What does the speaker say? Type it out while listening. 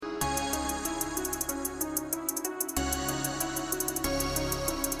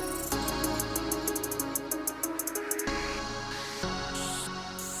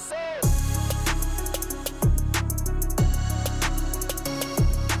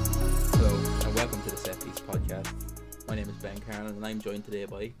Ben Carlin, and I'm joined today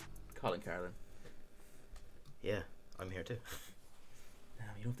by Colin Carlin. Yeah, I'm here too. Now,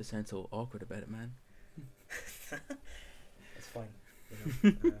 you don't have to sound so awkward about it, man. It's fine.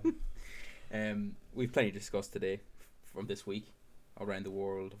 We've plenty to discuss today from this week around the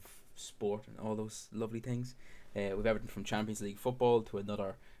world of sport and all those lovely things. We've everything from Champions League football to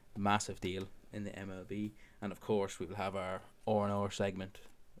another massive deal in the MLB, and of course we will have our R&R segment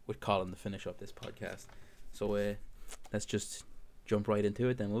with Colin to finish up this podcast. So let's just jump right into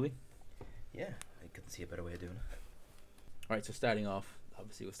it then, will we? Yeah, I couldn't see a better way of doing it. Alright, so starting off,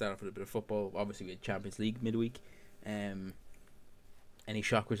 obviously we'll start off with a bit of football. Obviously we had Champions League midweek. Any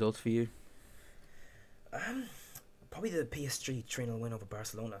shock results for you? Probably the PSG 3-0 win over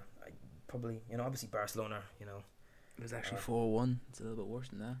Barcelona. Obviously Barcelona, It was actually 4-1. It's a little bit worse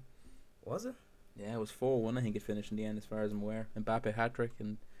than that. Was it? Yeah, it was 4-1. I think it finished in the end, as far as I'm aware. Mbappe hat-trick,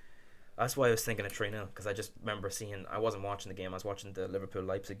 and That's why I was thinking of 3-0, because I just remember I wasn't watching the game, I was watching the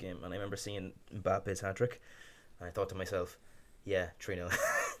Liverpool-Leipzig game, and I remember seeing Mbappe's hat-trick, and I thought to myself, yeah, 3-0.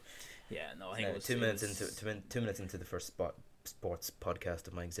 yeah, no, I think it was 2 minutes into the first sports podcast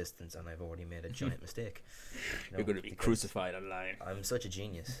of my existence, and I've already made a giant mistake. You're going to be crucified online. I'm such a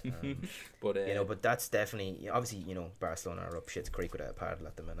genius. But but that's definitely, obviously, Barcelona are up shit's creek without a paddle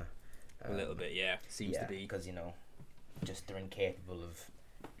at the minute. A little bit, yeah, seems to be, because just they're incapable of,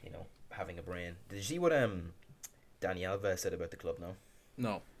 having a brain. Did you see what Dani Alves said about the club now?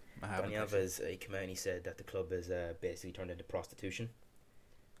 No, I haven't. Dani Alves, he came out and he said that the club is basically turned into prostitution,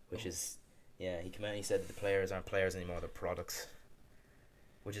 which is, he came out and he said that the players aren't players anymore, they're products,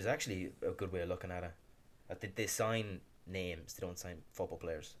 which is actually a good way of looking at it. That they sign names, they don't sign football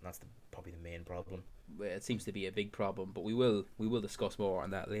players, and that's probably the main problem. Well, it seems to be a big problem, but we will discuss more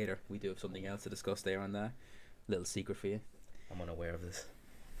on that later. We do have something else to discuss there on that. Little secret for you. I'm unaware of this.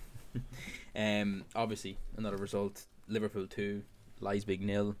 Obviously, another result, Liverpool 2, Leipzig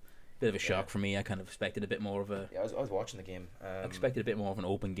 0. Bit of a shock for me. I kind of expected a bit more of a... Yeah, I was watching the game. Expected a bit more of an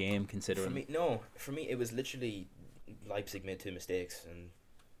open game, considering... For me, it was literally Leipzig made 2 mistakes, and,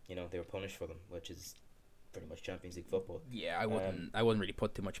 they were punished for them, which is pretty much Champions League football. Yeah, I wouldn't really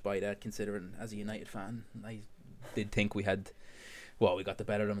put too much by that, considering as a United fan, I did think we got the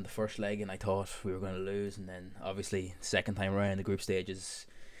better of them in the first leg, and I thought we were going to lose, and then obviously second time around the group stages,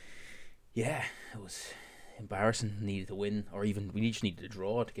 it was embarrassing. Needed to win, or even we just needed a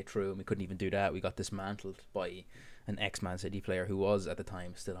draw to get through, and we couldn't even do that. We got dismantled by an ex-Man City player who was at the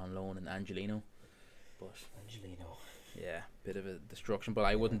time still on loan, in Angelino. Yeah, bit of a destruction. But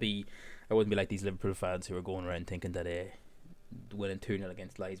I wouldn't be like these Liverpool fans who are going around thinking that winning 2-0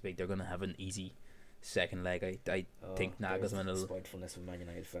 against Leipzig, they're going to have an easy second leg. I think Nagelsmann will... spitefulness of Man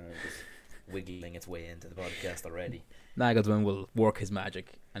United fans is wiggling its way into the podcast already. Nagelsmann will work his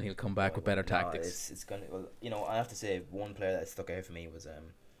magic, and he'll come back with better tactics. It's gonna. Well, I have to say, one player that stuck out for me was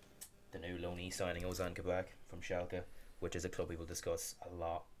the new loanee signing, Ozan Kabak from Schalke, which is a club we will discuss a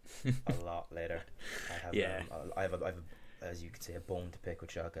lot later. I have as you could say, a bone to pick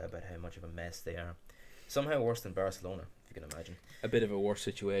with Schalke about how much of a mess they are. Somehow worse than Barcelona, if you can imagine. A bit of a worse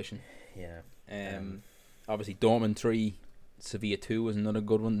situation. Yeah. Obviously, Dortmund 3, Sevilla 2 was another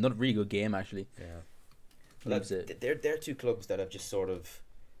good one. Another really good game, actually. Yeah. Well, they're 2 clubs that have just sort of,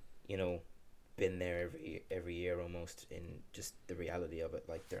 been there every year almost, in just the reality of it.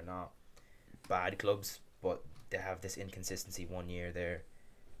 Like, they're not bad clubs, but they have this inconsistency. One year they're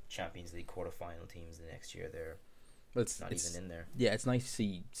Champions League quarter-final teams, the next year they're not even in there. Yeah, it's nice to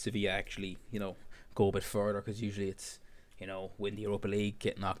see Sevilla actually, go a bit further, because usually it's, win the Europa League,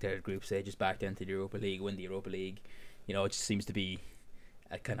 get knocked out of group stages, back into the Europa League, win the Europa League. It just seems to be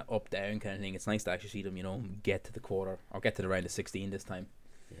a kind of up-down kind of thing. It's nice to actually see them, get to the quarter, or get to the round of 16 this time.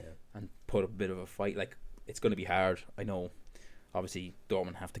 Yeah. And put up a bit of a fight. Like, it's going to be hard. I know, obviously,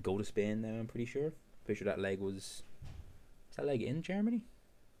 Dortmund have to go to Spain now, I'm pretty sure. That leg was... Is that leg in Germany?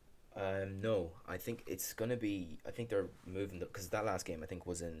 No. I think it's going to be... I think they're moving... Because that last game, I think,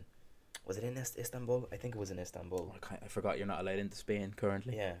 was in... Was it in Istanbul? I think it was in Istanbul. I forgot you're not allowed into Spain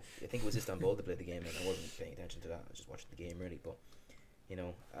currently. Yeah, I think it was Istanbul to play the game, and I wasn't paying attention to that. I was just watching the game, really. But,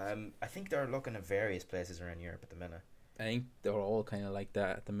 I think they're looking at various places around Europe at the minute. I think they're all kind of like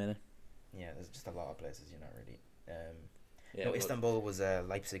that at the minute. Yeah, there's just a lot of places, really. Istanbul was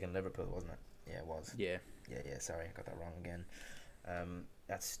Leipzig and Liverpool, wasn't it? Yeah, it was. Yeah. Yeah, sorry, I got that wrong again.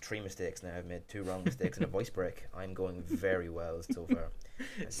 That's 3 mistakes now. I've made 2 wrong mistakes and a voice break. I'm going very well so far.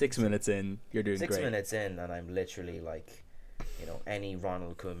 6 minutes in, you're doing 6 great. 6 minutes in, and I'm literally like, any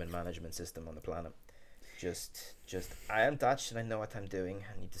Ronald Koeman management system on the planet. Just I am Dutch and I know what I'm doing,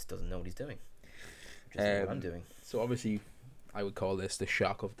 and he just doesn't know what he's doing. Just know what I'm doing. So obviously, I would call this the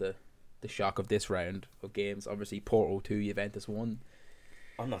shock of the the shock of this round of games. Obviously, Porto 2, Juventus 1.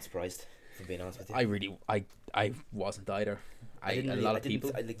 I'm not surprised, if I'm being honest with you. I wasn't either. A lot of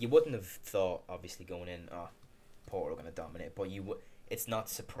people. You wouldn't have thought, obviously, going in, Porto are going to dominate, but it's not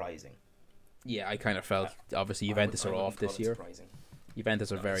surprising. Yeah, I kind of felt, obviously, Juventus are off this year. Surprising.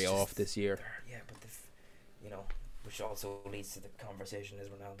 Juventus are very off this year. Yeah, but which also leads to the conversation: is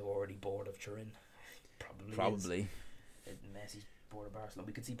Ronaldo already bored of Turin? Probably. Messi's bored of Barcelona.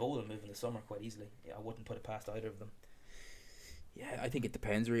 We could see both of them move in the summer quite easily. Yeah, I wouldn't put it past either of them. Yeah, I think it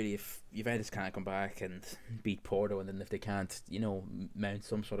depends really. If Juventus can't come back and beat Porto, and then if they can't, mount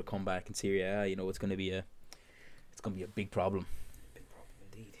some sort of comeback in Serie A, it's going to be a big problem. Big problem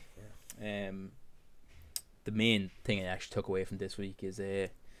indeed. Yeah. The main thing I actually took away from this week is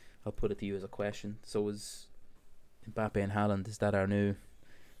I'll put it to you as a question. So is Mbappe and Haaland, is that our new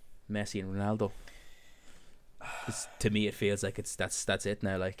Messi and Ronaldo? To me, it feels like that's it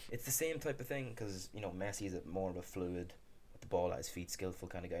now. Like, it's the same type of thing because Messi is more of a fluid, with the ball at his feet, skillful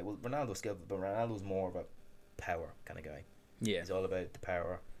kind of guy. Well, Ronaldo's skillful, but Ronaldo's more of a power kind of guy. Yeah, he's all about the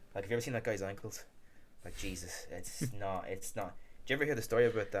power. Like, have you ever seen that guy's ankles? Like, Jesus, it's not. Did you ever hear the story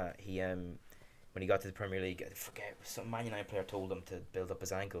about that? He when he got to the Premier League, I forget, some Man United player told him to build up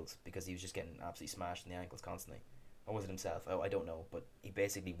his ankles because he was just getting absolutely smashed in the ankles constantly. Or was it himself? I don't know, but he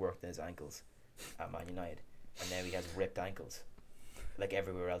basically worked in his ankles at Man United, and now he has ripped ankles, like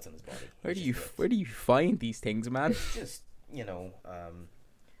everywhere else in his body. Where do you find these things, man? It's just I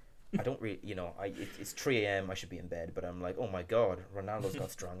don't really it's 3 a.m. I should be in bed, but I'm like, oh my god, Ronaldo's got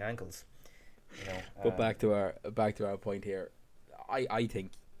strong ankles. But back to our point here, I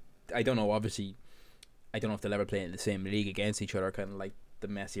think, I don't know, obviously I don't know if they'll ever play in the same league against each other, kind of like the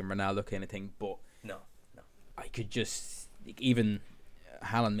Messi and Ronaldo kind of thing, but no I could just, even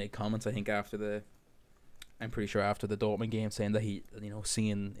Haaland made comments, I think, after the Dortmund game, saying that he,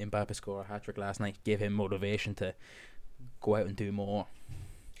 seeing Mbappe score a hat-trick last night gave him motivation to go out and do more.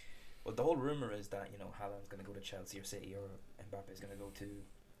 Well, the whole rumour is that, Haaland's going to go to Chelsea or City, or Mbappe's going to go to,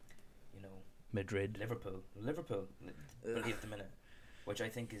 Madrid. Liverpool, believe at the minute. Which I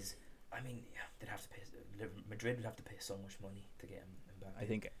think is, they'd have to pay, Madrid would have to pay so much money to get him back.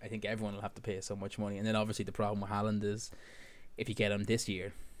 I think everyone will have to pay so much money, and then obviously the problem with Haaland is, if you get him this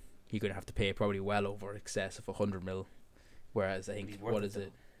year, you're going to have to pay probably well over excess of 100 mil, whereas I think, what is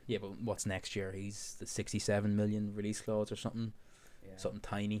it? Yeah, but what's next year? He's the 67 million release clause or something, something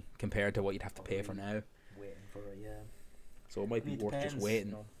tiny compared to what you'd have to pay for now. Waiting for it, yeah. So it might be worth just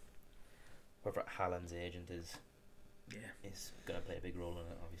waiting. Whoever Haaland's agent is going to play a big role in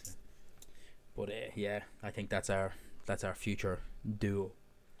it, obviously. But I think that's our future duo.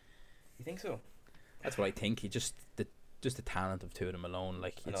 You think so? That's what I think. He just the talent of two of them alone,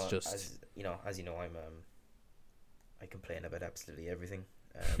 like, it's just, as you know, I complain about absolutely everything.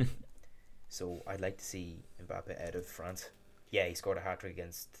 So I'd like to see Mbappe out of France. Yeah, he scored a hat-trick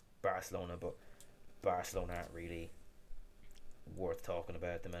against Barcelona, but Barcelona aren't really worth talking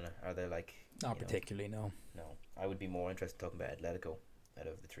about at the minute, are they? Like, not particularly, no. I would be more interested in talking about Atletico out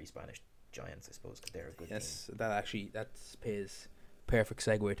of the three Spanish giants, I suppose, because they're a good team. Yes, that pays perfect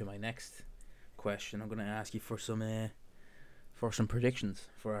segue to my next question. I'm going to ask you for some predictions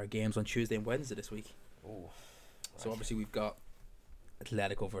for our games on Tuesday and Wednesday this week. Oh, so obviously we've got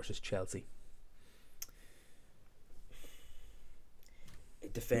Atletico versus Chelsea. A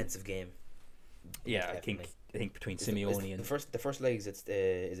defensive game. Yeah, definitely. I think between Simeone and the first legs, is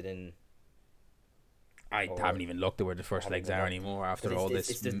it in? I haven't even looked at where the first legs are anymore after all this.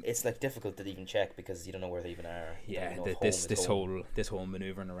 It's like difficult to even check because you don't know where they even are. Yeah, this whole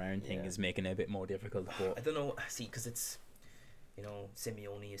manoeuvring around thing is making it a bit more difficult. But I don't know. See, because it's,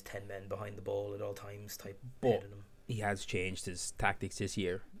 Simeone is 10 men behind the ball at all times type. But he has changed his tactics this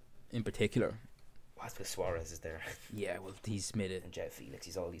year, in particular. Well, that's because Suarez is there. Yeah, well, he's made it. And João Felix,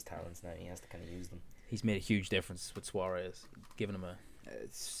 he's all these talents now. He has to kind of use them. He's made a huge difference with Suarez, giving him a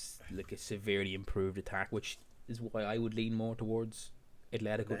severely improved attack, which is why I would lean more towards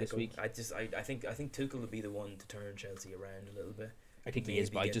Atletico this week. I think Tuchel would be the one to turn Chelsea around a little bit. I think he is,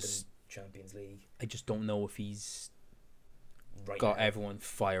 but Champions League. I just don't know if he's got everyone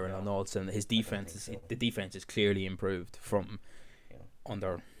firing on all cylinders. His defense the defense is clearly improved from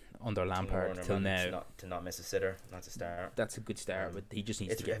under Lampard till now. To not miss a sitter, that's a start. That's a good start, but he just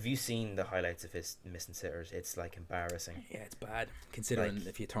needs to. Have you seen the highlights of his missing sitters? It's like embarrassing. Yeah, it's bad considering, like,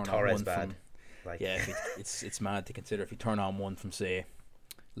 if you turn on one bad. It's mad to consider if you turn on one from, say,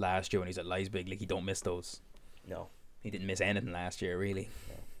 last year when he's at Leipzig, like, he don't miss those. No, he didn't miss anything last year, really.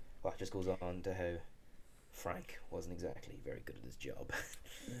 No. Well, it just goes on to how Frank wasn't exactly very good at his job.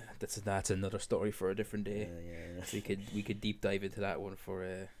 That's another story for a different day. Yeah. We could deep dive into that one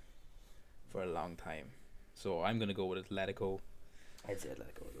for for a long time. So I'm going to go with Atletico. I'd say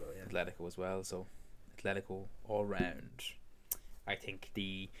Atletico as well, yeah. Atletico as well, so Atletico all round. I think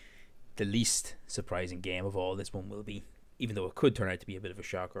the least surprising game of all this one will be, even though it could turn out to be a bit of a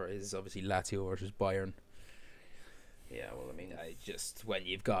shocker, is obviously Lazio versus Bayern. Yeah, well, I mean, just when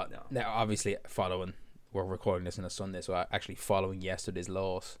you've got now, obviously following, we're recording this on a Sunday, so actually following yesterday's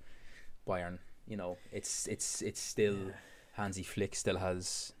loss, Bayern, it's still Hansi Flick still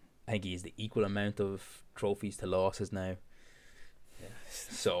has, I think he has the equal amount of trophies to losses now. Yeah,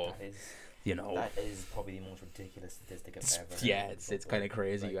 so that is probably the most ridiculous statistic I've ever heard. Yeah, it's kind of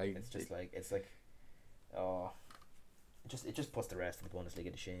crazy. Like, it just puts the rest of the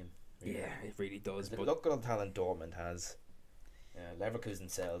Bundesliga to shame. Really. Yeah, it really does. But look at all the talent Dortmund has.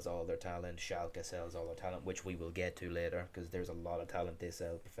 Leverkusen sells all their talent. Schalke sells all their talent, which we will get to later, because there's a lot of talent they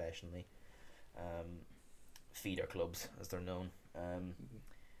sell professionally. Feeder clubs, as they're known.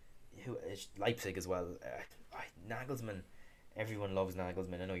 Leipzig as well. Nagelsmann. Everyone loves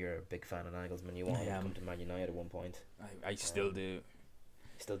Nagelsmann. I know you're a big fan of Nagelsmann. You wanted to come to Man United at one point. I still do.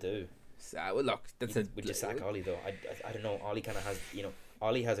 Still do. Well, look, would you sack Ollie though? I don't know. Ollie kind of has,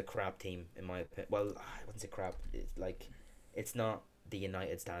 Ollie has a crap team in my opinion. Well, I wouldn't say crap. It's like, it's not the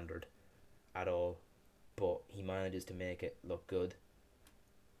United standard at all, but he manages to make it look good.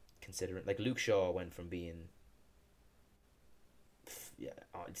 Considering, like, Luke Shaw went from being,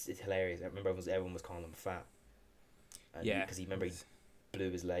 it's hilarious. I remember everyone was calling him fat. And because he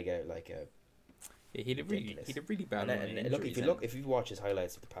blew his leg out like a. Yeah, he did really bad. And if you watch his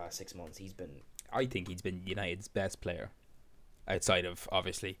highlights of the past 6 months, I think he's been United's best player, outside of,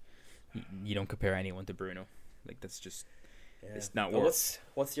 obviously, you don't compare anyone to Bruno. Like, that's just it's not worth.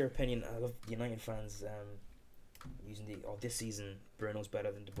 What's your opinion? I love United fans using this season Bruno's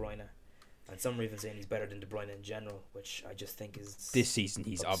better than De Bruyne, and some are even saying he's better than De Bruyne in general, which I just think is this season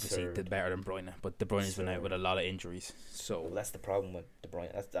he's absurd. Obviously better than Bruyne, but De Bruyne's been out with a lot of injuries. So that's the problem with De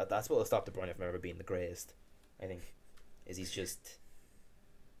Bruyne. That's what will stop De Bruyne from ever being the greatest. I think is he's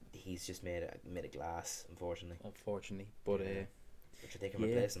just made of glass, unfortunately. But which they can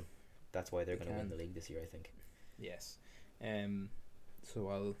replace him. That's why they're going to win the league this year, I think. Yes. So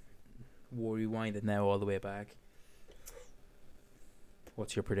I'll rewind it now all the way back.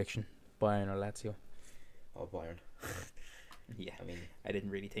 What's your prediction? Bayern or Lazio? Oh, Bayern. Yeah. I mean, I didn't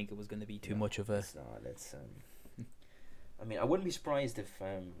really think it was going to be too much of a. It's not. I mean, I wouldn't be surprised if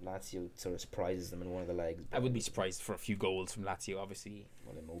Lazio sort of surprises them in one of the legs. I wouldn't be surprised for a few goals from Lazio, obviously.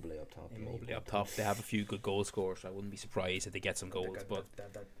 Well, Immobile up top. They have a few good goal scorers. So I wouldn't be surprised if they get some goals. But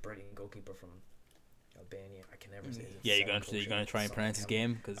that brilliant goalkeeper from Albania, I can never say. Yeah, you're gonna try and pronounce his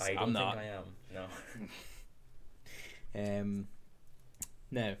game, because I'm not. I am. No.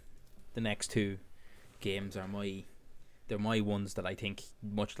 Now, the next two games are my ones that I think,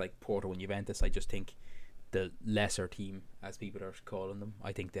 much like Porto and Juventus, I just think the lesser team, as people are calling them,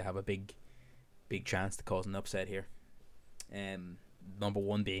 I think they have a big chance to cause an upset here. Number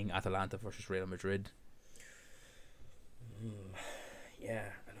one being Atalanta versus Real Madrid. Yeah,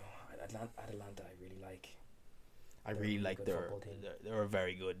 I know. Atalanta, I really like. I really like they're a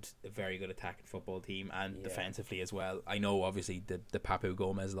very good attacking football team, and defensively as well. I know obviously the Papu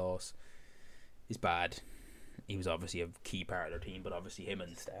Gomez loss is bad. He was obviously a key part of their team, but obviously him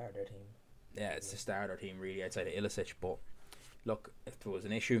and star of their team. Yeah, it's the star of their team really, outside of Ilicic. But look, if there was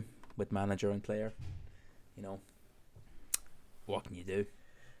an issue with manager and player, what can you do?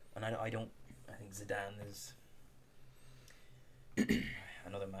 And I think Zidane is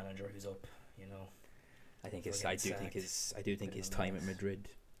another manager who's up. I do think his time at Madrid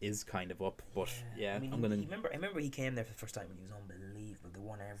is kind of up, but I remember he came there for the first time and he was unbelievable. They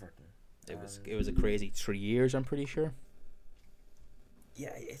won Everton. It was a crazy 3 years, I'm pretty sure.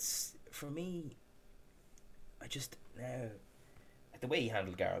 Yeah, it's for me. I just now, the way he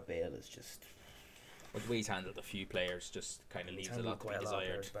handled Gareth Bale is just. But the way he's handled a few players just kind of leaves a lot to be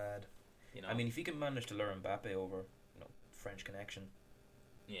desired. Bad. I mean, if he can manage to lure Mbappe over, French connection.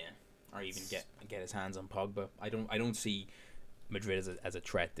 Yeah, or even get his hands on Pogba. I don't see Madrid as a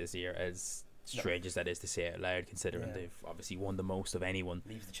threat this year, as strange as that is to say out loud, considering they've obviously won the most of anyone.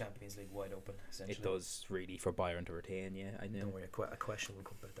 Leaves the Champions League wide open, essentially. It does really for Bayern to retain. Yeah, I know. Don't worry, a question will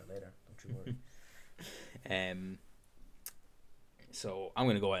come about that later. Don't you worry. So I'm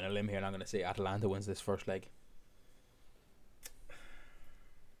going to go out on a limb here, and I'm going to say Atalanta wins this first leg.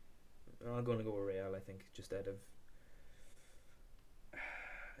 I'm going to go with Real. I think just out of.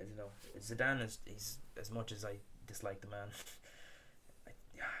 I don't know. Zidane he's as much as I dislike the man.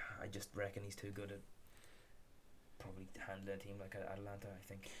 I just reckon he's too good at probably handling a team like Atalanta. I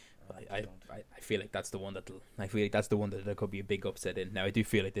think. I feel like that's the one that there could be a big upset in. Now I do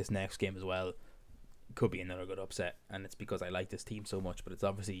feel like this next game as well could be another good upset, and it's because I like this team so much. But it's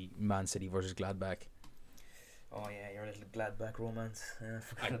obviously Man City versus Gladbach. Oh yeah, your little Gladbach romance. I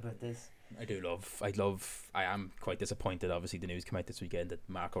forgot about this. I am quite disappointed. Obviously, the news came out this weekend that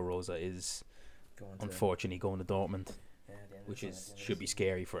Marco Rosa is unfortunately going to Dortmund, which should be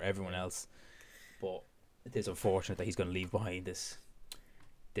scary for everyone else. But it is unfortunate that he's going to leave behind this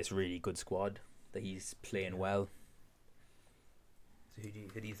really good squad that he's playing well. So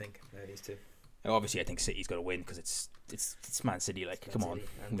who do you think out of these two? Obviously, I think City's going to win because it's Man City. Like, come on,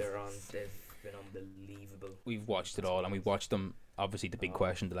 and they've been unbelievable. We've watched it all, and we've watched them. Obviously, the big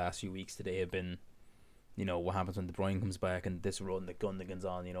question the last few weeks today have been, what happens when De Bruyne comes back and this run that Gundogan's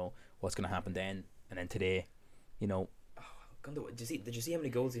on. What's going to happen then? And then today, Gundogan. Did you see how many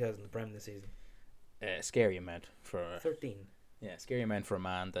goals he has in the Prem this season? Scary amount for 13. Yeah, scary amount for a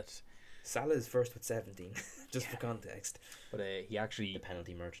man that. Salah's first with 17, just for context. But he actually the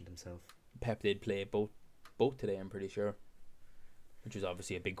penalty merchant himself. Pep did play both today, I'm pretty sure. Which was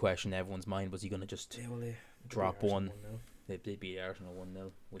obviously a big question in everyone's mind. Was he going to just drop one? They beat Arsenal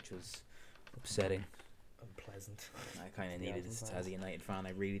 1-0, which was upsetting. Unpleasant. I kind of needed it as a United fan.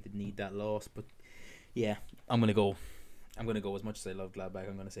 I really did need that loss. But yeah, I'm going to go as much as I love Gladbach.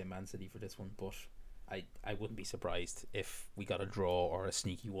 I'm going to say Man City for this one. But I wouldn't be surprised if we got a draw or a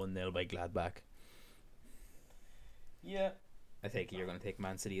sneaky 1-0 by Gladbach. Yeah. I think you're going to take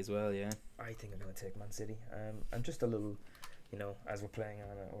Man City as well, yeah? I think I'm going to take Man City. And just a little, as we're playing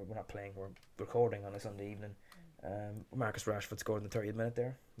we're not playing, we're recording on a Sunday evening. Marcus Rashford scored in the 30th minute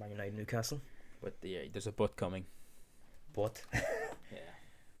there. Man United Newcastle. But yeah, there's a but coming. But? Yeah.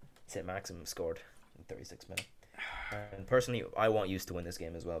 St. Maxim scored in the 36th minute. And personally, I want Used to win this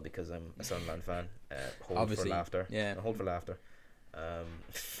game as well because I'm a Sunderland fan. Obviously, for laughter. Yeah. Hold for laughter.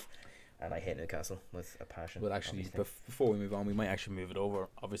 And I hate Newcastle with a passion. Well, actually, before we move on, we might actually move it over,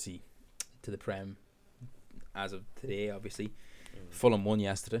 obviously, to the Prem as of today, obviously. Fulham won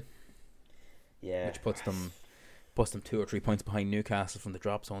yesterday. Yeah. Which puts them 2 or 3 points behind Newcastle from the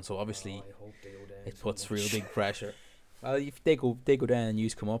drop zone, so obviously it puts real big pressure. Well, if they go down and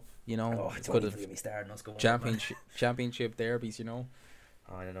Used come up, it's got to championship derbies, I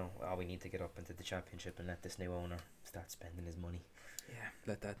don't know. We need to get up into the championship and let this new owner start spending his money. Yeah,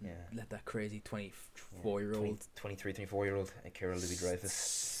 let that crazy 24-year-old, 23, 24-year-old Kira Louis-Dreyfus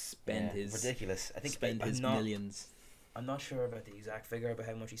spend his ridiculous. I think spend his millions. I'm not sure about the exact figure about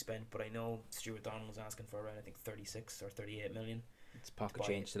how much he spent, but I know Stuart Donald was asking for around 36 or 38 million. It's pocket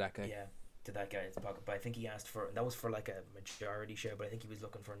change to that guy. Yeah, to that guy it's pocket. But I think he asked for, that was for like a majority share, but I think he was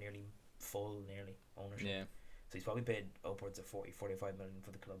looking for nearly ownership. Yeah. So he's probably paid upwards of 45 million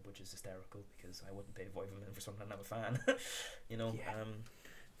for the club, which is hysterical because I wouldn't pay 5 million for someone I'm a fan.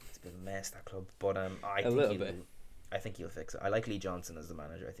 It's been a mess, that club. But I think he'll fix it. I like Lee Johnson as the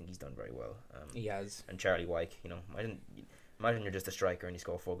manager. I think he's done very well. He has. And Charlie Wyke, imagine you're just a striker and you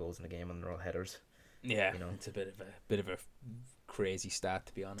score 4 goals in a game and they're all headers. Yeah, it's a bit of a crazy stat,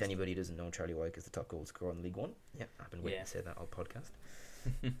 to be honest. To anybody who doesn't know, Charlie Wyke is the top goal scorer in League One. Yeah, I've been waiting to say that all podcast.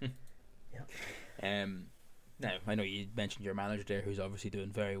 Yeah. Now, I know you mentioned your manager there, who's obviously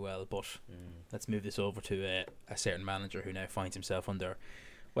doing very well, but let's move this over to a certain manager who now finds himself under.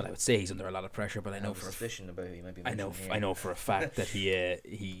 Well, I would say he's under a lot of pressure, but I know for a suspicion about who he might be. I know for a fact that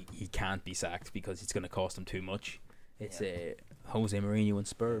he can't be sacked because it's going to cost him too much. It's Jose Mourinho and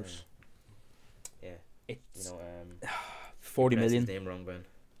Spurs. Yeah, it's 40 million. His name wrong, Ben.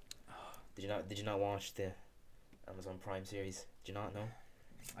 Did you not watch the Amazon Prime series? Did you not know?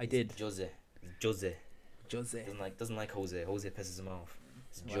 I did. Jose. Doesn't like Jose. Jose pisses him off.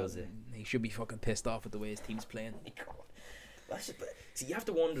 It's Jose. He should be fucking pissed off at the way his team's playing. See, you have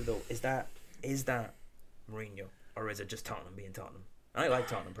to wonder though, is that Mourinho or is it just Tottenham being Tottenham? And I like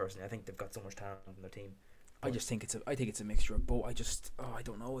Tottenham personally. I think they've got so much talent in their team. I think it's a mixture of both. I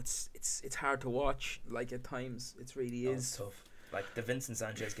don't know. It's hard to watch. Like at times, it really is. It's tough. Like the Vincent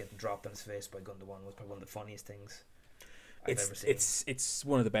Sanchez getting dropped on his face by Gundogan was probably one of the funniest things I've ever seen. It's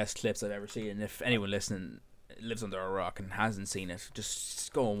one of the best clips I've ever seen. And if anyone listening lives under a rock and hasn't seen it,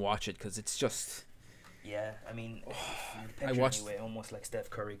 just go and watch it because it's just. Yeah, I mean, I watched anyway, almost like Steph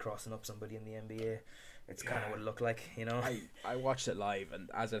Curry crossing up somebody in the NBA. It's kind of what it looked like, I watched it live,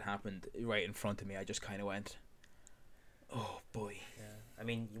 and as it happened right in front of me, I just kind of went, "Oh boy." Yeah, I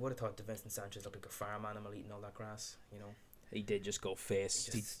mean, you would have thought Vincent Sanchez looked like a farm animal eating all that grass, He did just go face.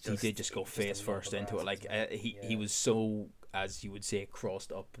 He did just go face first into it. Like he was so, as you would say,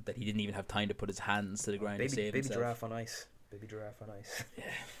 crossed up that he didn't even have time to put his hands to the ground to save himself. Baby giraffe on ice. Yeah,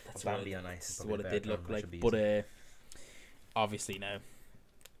 that's Bambi on ice. That's what it did look like. But obviously now,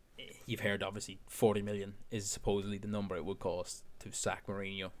 you've heard obviously 40 million is supposedly the number it would cost to sack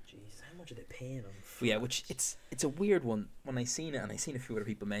Mourinho. Jeez, how much are they paying him? Yeah, which it's a weird one. When I seen it, and I seen a few other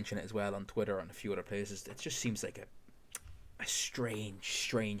people mention it as well on Twitter and a few other places, it just seems like a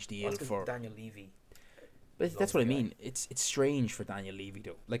strange deal for Daniel Levy. But that's what I mean. It's strange for Daniel Levy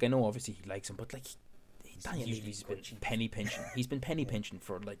though. Like I know obviously he likes him, but like Daniel Levy's been penny pinching. He's been penny pinching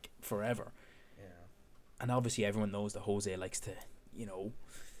for like forever. Yeah. And obviously everyone knows that Jose likes to,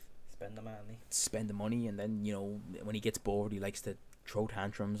 spend the money, and then when he gets bored, he likes to throw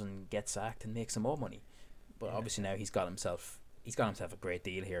tantrums and get sacked and make some more money. But obviously now he's got himself a great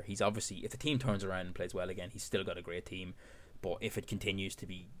deal here. He's obviously, if the team turns around and plays well again, he's still got a great team. But if it continues to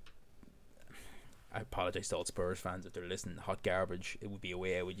be, I apologise to all Spurs fans if they're listening, hot garbage, it would be a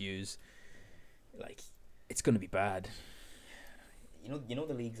way I would use. Like, it's going to be bad. You know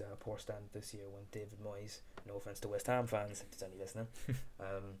the league's at a poor stand this year when David Moyes, no offence to West Ham fans if there's any listening,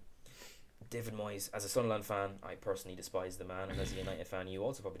 David Moyes, as a Sunderland fan, I personally despise the man, and as a United fan, you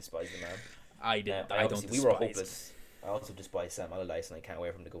also probably despise the man. I did. I don't despise. We were hopeless. I also despise Sam Allardyce, and I can't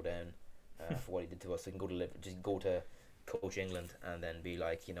wait for him to go down for what he did to us. So he can go to coach England and then be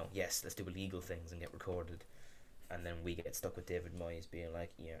like, yes, let's do illegal things and get recorded, and then we get stuck with David Moyes being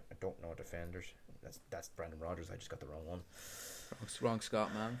like, yeah, I don't know defenders. That's Brendan Rodgers. I just got the wrong one. Wrong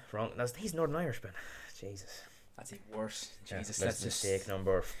Scott, man. Wrong. He's Northern Irish, man. Jesus. That's even worse. Jesus, that's just mistake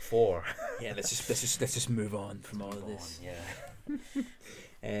number 4. Yeah, let's just move on from all of this. Yeah.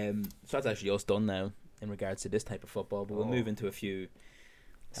 So that's actually us done now in regards to this type of football, but we'll move into a few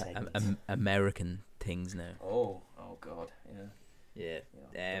American things now. Oh God, yeah.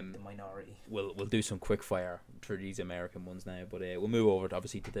 The minority. We'll do some quick fire for these American ones now, but we'll move over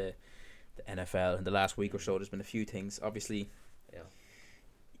obviously to the NFL. In the last week or so, there's been a few things. Obviously,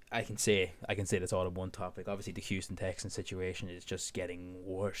 I can say that's all in one topic. Obviously, the Houston Texans situation is just getting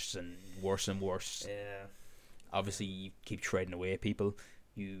worse and worse and worse. Yeah. Obviously, you keep trading away people.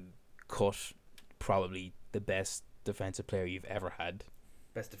 You cut probably the best defensive player you've ever had.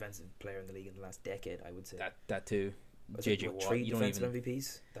 Best defensive player in the league in the last decade, I would say. That too. JJ Watt. 3 defensive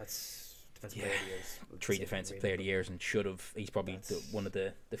MVPs. That's defensive player of the years. 3 defensive player of the years, and should have. He's probably one of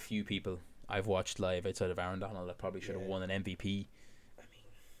the few people I've watched live outside of Aaron Donald that probably should have won an MVP.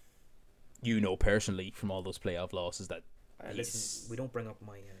 Personally from all those playoff losses that listen, we don't bring up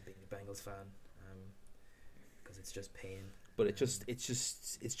my being a Bengals fan because it's just pain. But it's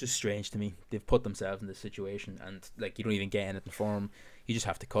just strange to me. They've put themselves in this situation, and like you don't even get anything for them. You just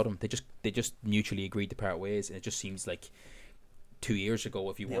have to cut them. They just mutually agreed to part ways, and it just seems like 2 years ago,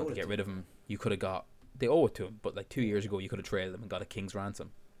 if you wanted to get rid of him, you could have got. They owe it to him, but like 2 years ago, you could have traded him and got a king's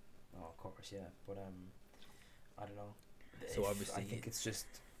ransom. Oh, of course, yeah. But I don't know. So obviously, I think it's just.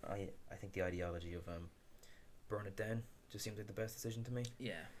 I think the ideology of burn it down just seems like the best decision to me.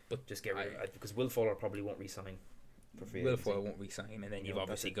 Yeah, but just get rid of it, because Will Fuller probably won't resign for free. Will Fuller won't resign, and then you've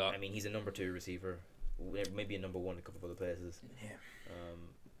obviously got. I mean, he's a number 2 receiver, maybe a number 1 in a couple of other places. Yeah.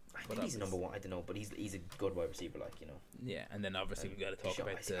 I think he's number 1. I don't know, but he's a good wide receiver, Yeah, and then obviously we got to talk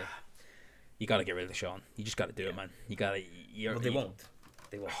about you got to get rid of Sean. You just got to do it, man. You got to. Well, they won't.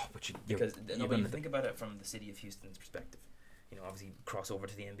 They won't. Oh, but because think about it from the city of Houston's perspective. Obviously cross over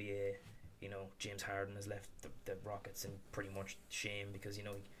to the NBA. James Harden has left the Rockets in pretty much shame because he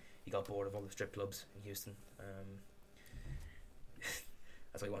got bored of all the strip clubs in Houston.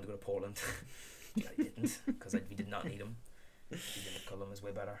 That's why he wanted to go to Portland. He didn't, because we did not need him. McCollum is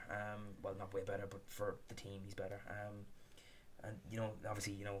way better. Well, not way better, but for the team he's better. And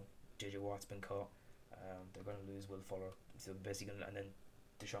obviously JJ Watt's been caught. They're going to lose Will Fuller, so basically and then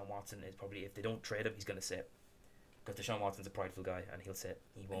Deshaun Watson is probably, if they don't trade him, he's going to sit. Because Deshaun Watson's a prideful guy, and he'll sit.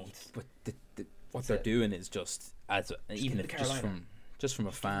 He won't. But what they're doing is just even if just from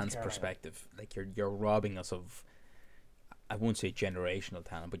a fan's perspective, like you're robbing us of, I won't say generational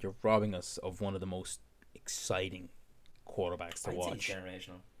talent, but you're robbing us of one of the most exciting quarterbacks to watch. Say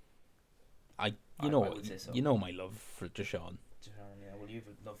generational. I would say so. My love for Deshaun. Yeah. Well, you have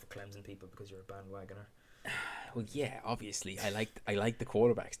a love for Clemson people because you're a bandwagoner. Well, yeah, obviously, I like the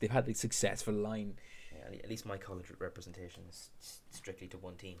quarterbacks. They've had a successful line. Yeah, at least my college representation is strictly to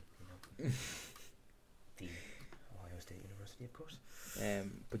one team. The Ohio State University, of course.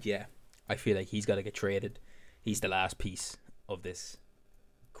 But yeah, I feel like he's got to get traded. He's the last piece of this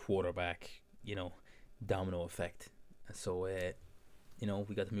quarterback, domino effect. So,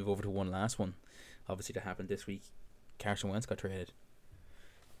 we got to move over to one last one. Obviously, that happened this week. Carson Wentz got traded.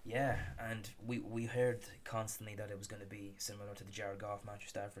 Yeah, and we heard constantly that it was going to be similar to the Jared Goff Matthew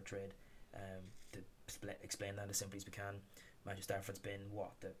Stafford trade. To explain that as simply as we can, Matthew Stafford's been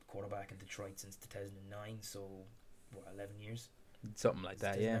the quarterback in Detroit since 2009, so 11 years. something like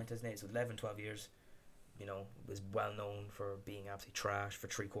that. Yeah. 2008, so 11, 12 years. Was well known for being absolutely trash for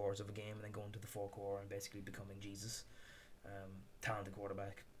 3/4 of a game and then going to the fourth quarter and basically becoming Jesus. Talented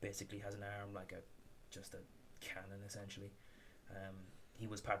quarterback, basically has an arm like just a cannon essentially. He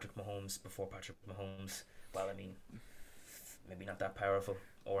was Patrick Mahomes before Patrick Mahomes. Well, I mean, maybe not that powerful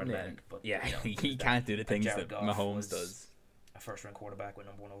or athletic, but he can't do the things that Mahomes does. A first-round quarterback with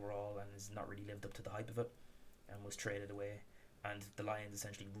number 1 overall and has not really lived up to the hype of it, and was traded away. And the Lions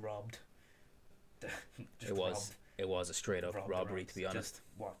essentially robbed. It was a straight up robbery, to be honest.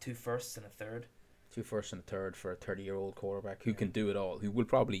 Just, 2 firsts and a third? 2 firsts and a third for a 30-year-old quarterback who can do it all, who will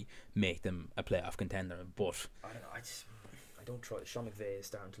probably make them a playoff contender. But I don't know. I don't trust. Sean McVay is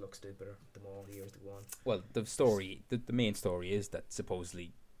starting to look stupider the more the years go on. Well, the main story is that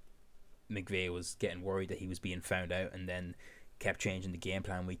supposedly McVay was getting worried that he was being found out, and then kept changing the game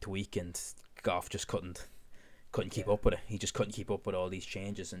plan week to week, and Goff just couldn't keep up with it. He just couldn't keep up with all these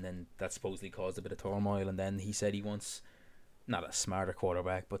changes, and then that supposedly caused a bit of turmoil. And then he said he wants not a smarter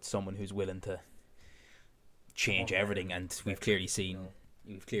quarterback, but someone who's willing to change everything. And we've clearly seen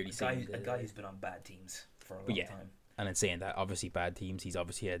a guy who's been on bad teams for a long time. And in saying that, obviously bad teams, he's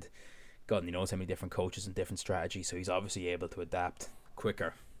obviously had God only knows how many different coaches and different strategies, so he's obviously able to adapt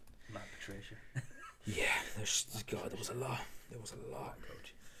quicker. Matt Patricia. Yeah, there was a lot.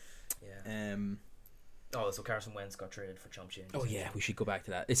 Coach. Yeah. So Carson Wentz got traded for chump change. Oh yeah, we should go back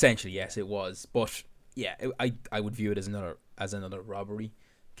to that. Essentially, yes, it was, but yeah, I would view it as another robbery,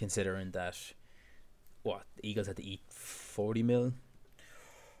 considering that the Eagles had to eat 40 mil.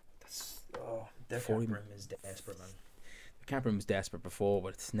 Their cap room is desperate, man. The cap room was desperate before,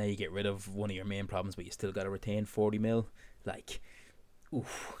 but now you get rid of one of your main problems, but you still got to retain 40 mil. Like,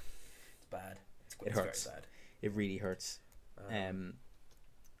 oof, it's bad. It hurts. Very bad. It really hurts.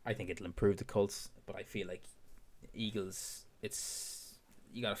 I think it'll improve the Colts, but I feel like Eagles.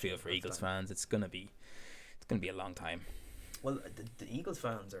 You gotta feel for Eagles fans. It's gonna be a long time. Well, the Eagles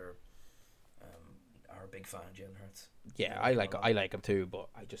fans are a big fan of Jalen Hurts. Yeah, I like him too, but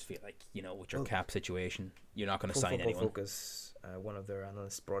I just feel like with your cap situation, you're not going to sign anyone. Focus, one of their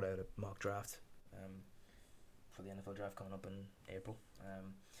analysts brought out a mock draft for the NFL draft coming up in April,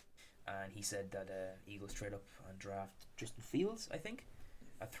 and he said that Eagles trade up and draft Justin Fields, I think,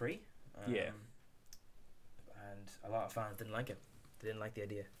 at 3. Yeah. And a lot of fans didn't like it. They didn't like the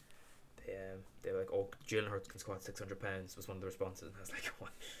idea. They were like, "Oh, Jalen Hurts can squat 600 pounds." Was one of the responses. And I was like,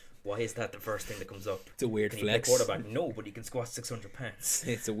 "What? Why is that the first thing that comes up?" It's a weird flex. Can he play quarterback? No, but he can squat 600 pounds.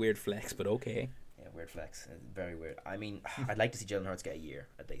 It's a weird flex, but okay. Yeah, weird flex. Very weird. I mean, I'd like to see Jalen Hurts get a year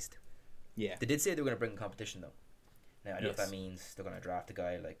at least. Yeah. They did say they were going to bring competition though. Now I don't know if that means they're going to draft a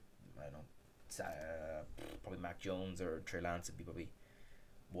guy like, I don't know, probably Mac Jones or Trey Lance would be probably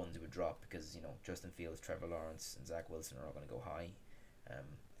ones who would drop, because Justin Fields, Trevor Lawrence, and Zach Wilson are all going to go high.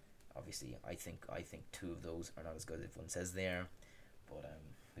 Obviously, I think 2 of those are not as good as everyone says they are, but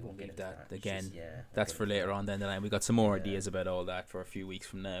we won't get into that again. That's for later on down the line. We got some more ideas about all that for a few weeks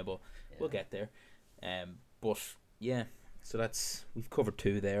from now, but we'll get there. But yeah, so we've covered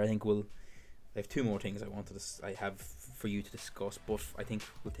 2 there. I think I have 2 more things I have for you to discuss, but I think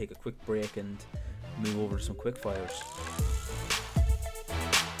we'll take a quick break and move over to some quick fires.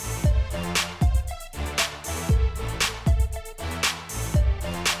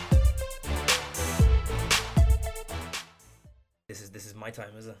 This is my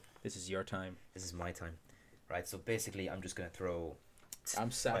time, is it? This is your time. This is my time. Right, so basically I'm just going to throw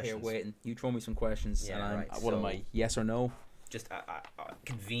I'm sat here waiting. You throw me some questions, and I'm, what am I, yes or no? Just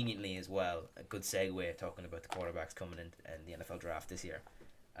conveniently as well, a good segue talking about the quarterbacks coming in the NFL draft this year.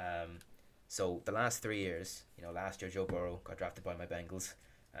 So the last 3 years, last year Joe Burrow got drafted by my Bengals,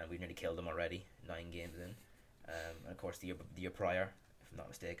 and we've nearly killed him already, 9 games in. And of course the year prior, if I'm not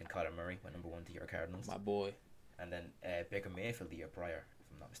mistaken, Kyler Murray went number 1 to your Cardinals. My boy. And then Baker Mayfield the year prior,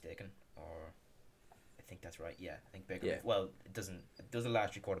 if I'm not mistaken, or I think that's right. Yeah, I think Baker. Yeah. Well, it doesn't. Those are the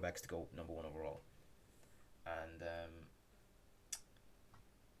last 3 quarterbacks to go number 1 overall, and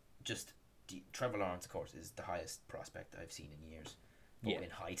Trevor Lawrence, of course, is the highest prospect I've seen in years,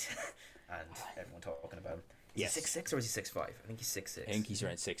 in height, and everyone talking about him. Is he 6'6" or is he 6'5"? I think he's 6'6". I think he's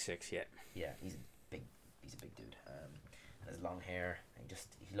around 6'6". Yeah. Yeah, he's a big dude. And his long hair.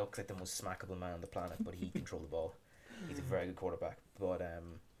 He looks like the most smackable man on the planet, but he controls the ball. He's a very good quarterback. But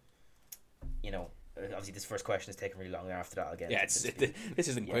obviously this first question is taking really long. After that, I'll get. Yeah, this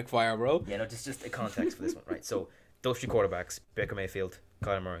isn't quick fire, bro. Yeah, no, just a context for this one, right? So those 3 quarterbacks: Baker Mayfield,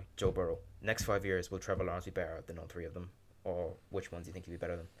 Kyler Murray, Joe Burrow. Next 5 years, will Trevor Lawrence be better than all 3 of them, or which ones do you think he'd be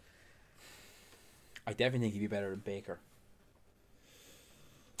better than? I definitely think he'd be better than Baker.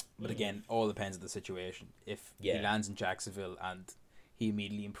 But again, all depends on the situation. If he lands in Jacksonville and he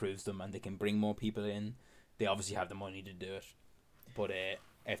immediately improves them and they can bring more people in, they obviously have the money to do it. But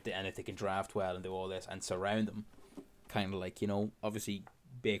if they can draft well and do all this and surround them, kind of like, obviously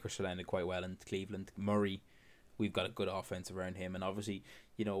Baker surrounded quite well in Cleveland. Murray, we've got a good offense around him, and obviously,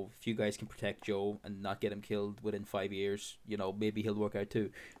 if you guys can protect Joe and not get him killed within 5 years, maybe he'll work out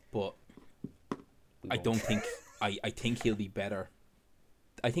too. But I don't think I think he'll be better.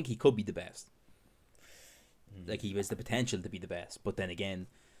 I think he could be the best. Like, he has the potential to be the best, but then again,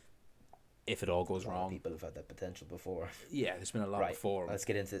 if it all goes wrong, people have had that potential before. Yeah, there's been a lot before. Let's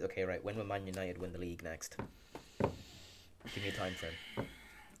get into it. Okay, right. When will Man United win the league next? Give me a time frame.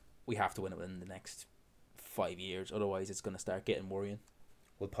 We have to win it within the next 5 years, otherwise it's going to start getting worrying.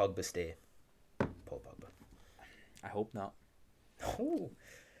 Will Pogba stay? Paul Pogba. I hope not. Oh.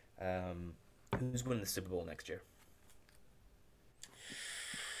 Who's winning the Super Bowl next year?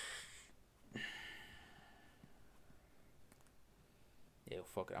 Yeah,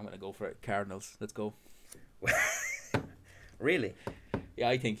 fuck it. I'm gonna go for it. Cardinals. Let's go. Really? Yeah,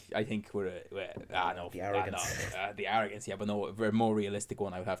 I think we're no, the arrogance. The arrogance. Yeah, but no, a more realistic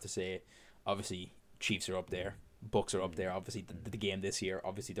one. I would have to say, obviously, Chiefs are up there. Bucks are up there. Obviously, the game this year.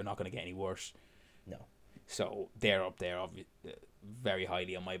 Obviously, they're not going to get any worse. No. So they're up there, very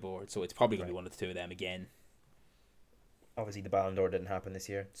highly on my board. So it's probably going to be one of the two of them again. Obviously, the Ballon d'Or didn't happen this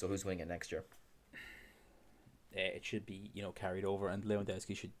year. So who's winning it next year? It should be carried over, and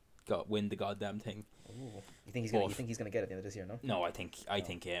Lewandowski should win the goddamn thing. Ooh. You think he's gonna get it at the end of this year? No, I think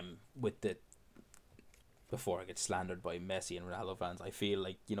with the, before I get slandered by Messi and Ronaldo fans, I feel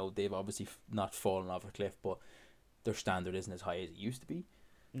like they've obviously not fallen off a cliff, but their standard isn't as high as it used to be.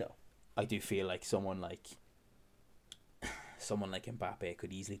 No, I do feel like someone like Mbappe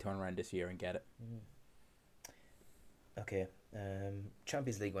could easily turn around this year and get it. Okay,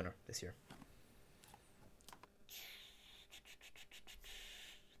 Champions League winner this year.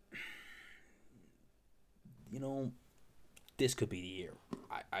 This could be the year.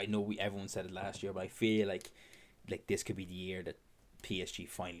 I know everyone said it last year, but I feel like this could be the year that PSG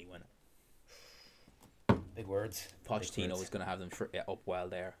finally win it. Big words. Pochettino is going to have them up well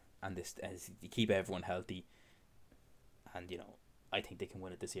there, and this as you keep everyone healthy, and I think they can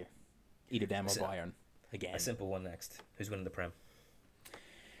win it this year. Either them or Bayern again. A simple one next. Who's winning the Prem?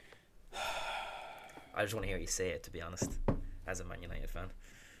 I just want to hear you say it, to be honest, as a Man United fan.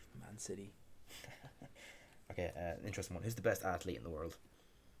 Man City. Okay, interesting one. Who's the best athlete in the world?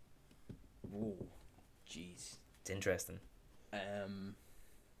 Whoa, jeez. It's interesting.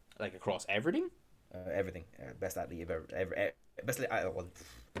 Like across everything? Everything. Best athlete you've ever well,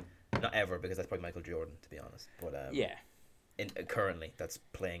 not ever, because that's probably Michael Jordan, to be honest. But yeah. Currently, that's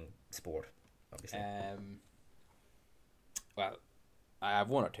playing sport, obviously. Well, I have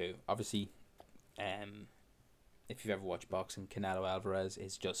one or two. Obviously, if you've ever watched boxing, Canelo Alvarez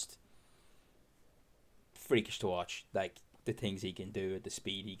is just freakish to watch. Like, the things he can do, the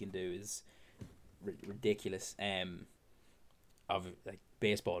speed he can do is ridiculous. Of like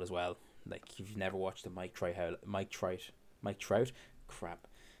baseball as well. Like, if you've never watched the Mike Trout,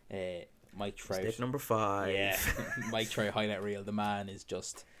 Step number 5. Yeah, Mike Trout highlight reel. The man is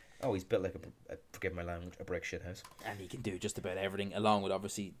just. Oh, he's built like forgive my language, a brick shit house. And he can do just about everything, along with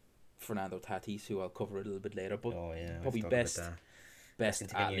obviously Fernando Tatis, who I'll cover a little bit later. But probably best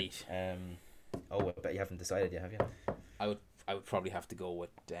athlete. I bet you haven't decided yet, have you? I would probably have to go with.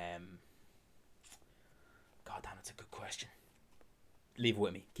 God damn, it's a good question. Leave it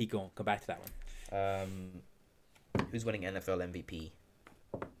with me. Keep going. Come back to that one. Who's winning NFL MVP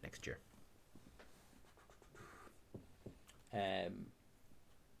next year?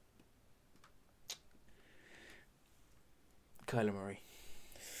 Kyler Murray.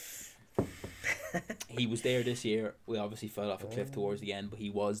 He was there this year. We obviously fell off a cliff towards the end, but he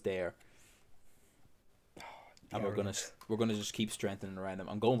was there. And we're gonna just keep strengthening around him.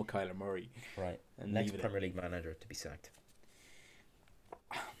 I'm going with Kyler Murray. Right. And next Premier League manager to be sacked.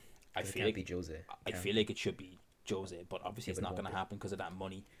 I feel like Jose. I feel like it should be Jose, but obviously it's not going to happen because of that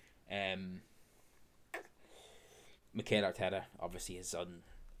money. Mikel Arteta obviously is on.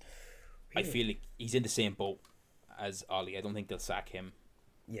 Really? I feel like he's in the same boat as Ollie. I don't think they'll sack him.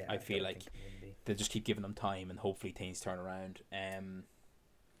 Yeah, I feel like they'll just keep giving him time and hopefully things turn around.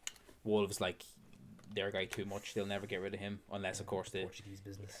 Wolves, like, their guy too much. They'll never get rid of him unless, of course, Portuguese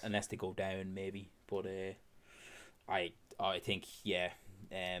business. Unless they go down, maybe. But I think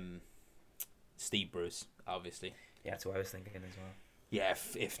Steve Bruce, obviously. Yeah, that's what I was thinking as well. Yeah,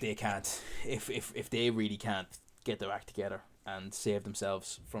 if they can't, if they really can't get their act together and save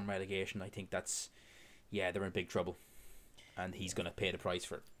themselves from relegation, I think they're in big trouble, and he's gonna pay the price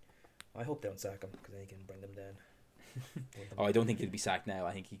for it. I hope they don't sack him because then he can bring them down. Oh, I don't think he'll be sacked now.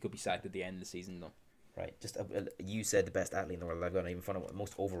 I think he could be sacked at the end of the season, though. Right. Just you said the best athlete in the world. I've got even fun of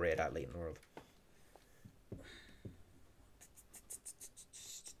most overrated athlete in the world.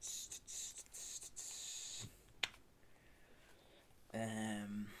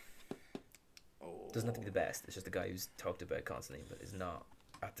 Doesn't have to be the best. It's just a guy who's talked about constantly, but is not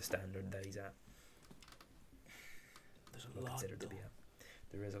at the standard that he's at. There's a lot. Considered to be at.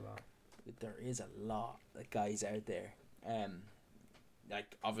 There is a lot. There is a lot of guys out there.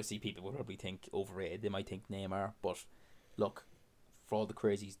 Like obviously people would probably think overrated. They might think Neymar, but look, for all the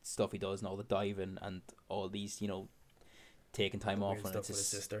crazy stuff he does and all the diving and all these, taking time off when it's his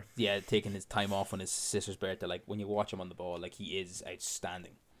sister. Yeah, taking his time off on his sister's birthday. Like when you watch him on the ball, like he is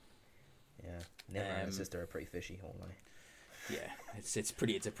outstanding. Yeah, Neymar and his sister are pretty fishy, won't lie. Yeah, it's a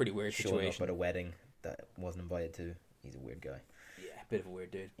pretty weird Showing situation. Up at a wedding that wasn't invited to. He's a weird guy. Yeah, bit of a weird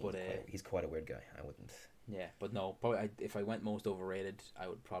dude, he's quite a weird guy. I wouldn't. Yeah, but no, probably if I went most overrated, I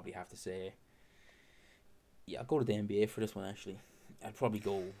would probably have to say. Yeah, I'll go to the NBA for this one. Actually, I'd probably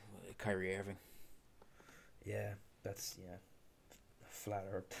go Kyrie Irving. Yeah, that's flat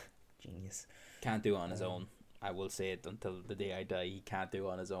earth genius. Can't do it on his own. I will say it until the day I die. He can't do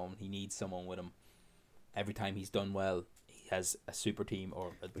it on his own. He needs someone with him. Every time he's done well, he has a super team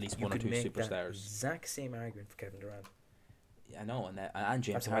or at least one or two superstars. That exact same argument for Kevin Durant. Yeah, I know, and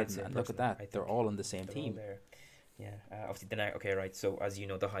James Harden. And look at that; they're all on the same team. Yeah, obviously. Okay, right. So as you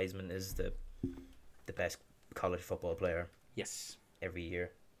know, the Heisman is the best college football player. Yes. Every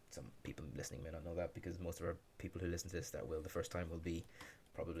year. Some people listening may not know that because most of our people who listen to this the first time will be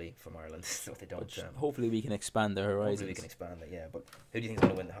probably from Ireland, so they don't. Hopefully, we can expand their horizons. Hopefully, we can expand it. Yeah, but who do you think is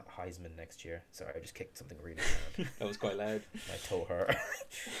going to win the Heisman next year? Sorry, I just kicked something really loud. That was quite loud. My toe hurt.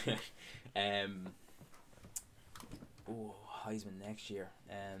 Heisman next year.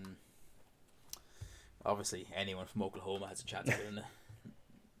 Obviously, anyone from Oklahoma has a chance of winning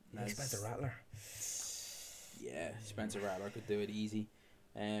it. Spencer Rattler. Yeah, Spencer Rattler could do it easy.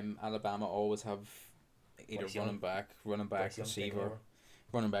 Alabama always have either running back,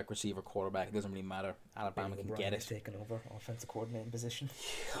 receiver, quarterback. It doesn't really matter. Alabama can get it. Taking over offensive coordinating position.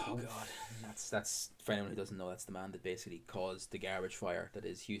 Oh god, and that's for anyone who doesn't know, that's the man that basically caused the garbage fire that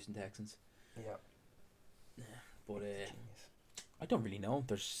is Houston Texans. Yeah, but I don't really know.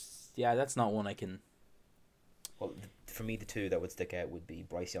 That's not one I can. Well, for me, the two that would stick out would be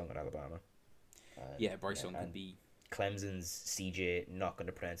Bryce Young at Alabama. Bryce Young could be. Clemson's CJ, not going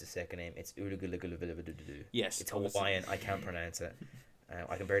to pronounce his second name. It's Uluguluguluviluvidu. Yes, it's Hawaiian. I can't pronounce it.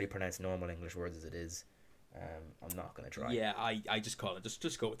 I can barely pronounce normal English words as it is. I'm not going to try. Yeah, I just call it.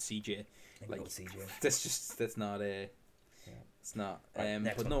 Just go with CJ. Go with CJ. That's not a. Yeah. It's not.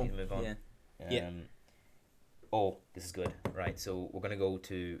 Next but one, no. Move on. Yeah. Oh, this is good. Right, so we're going to go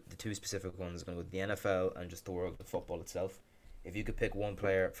to the two specific ones. We're going to go to the NFL and just the world of football itself. If you could pick one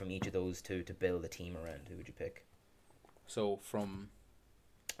player from each of those two to build a team around, who would you pick? So from...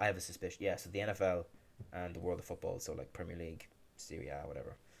 I have a suspicion. Yeah, so the NFL and the world of football, so like Premier League, Serie A,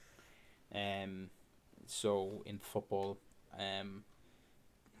 whatever. So in football,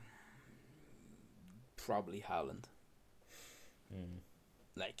 probably Haaland.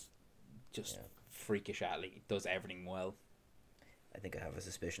 Like, just freakish athlete, does everything well. I think I have a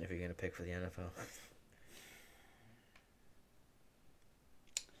suspicion if you're going to pick for the NFL.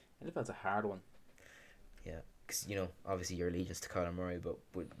 NFL's a hard one. Yeah, because, obviously your allegiance to Colin Murray, but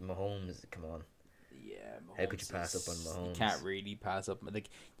with Mahomes, come on. Yeah, Mahomes. How could you pass up on Mahomes? You can't really pass up. Like,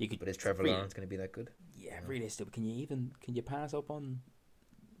 you could. But is Trevor Lawrence going to be that good? Yeah, really still. Can you pass up on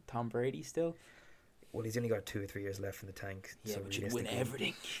Tom Brady still? Well, he's only got 2 or 3 years left in the tank. Yeah, so but you'd win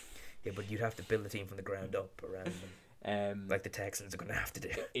everything. Yeah, but you'd have to build a team from the ground up around them. Like the Texans are going to have to do.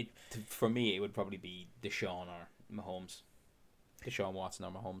 For me, it would probably be Deshaun or Mahomes. Deshaun Watson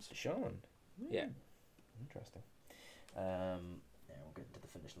or Mahomes. Deshaun? Yeah. Interesting. We'll get to the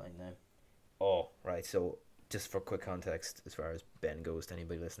finish line now. Oh, right. So, just for quick context, as far as Ben goes, to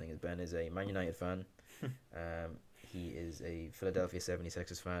anybody listening, Ben is a Man United fan. He is a Philadelphia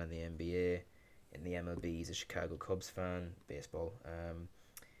 76ers fan in the NBA. In the MLB, he's a Chicago Cubs fan, baseball.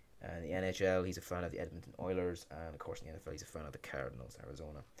 And the NHL, he's a fan of the Edmonton Oilers, and of course in the NFL, he's a fan of the Cardinals,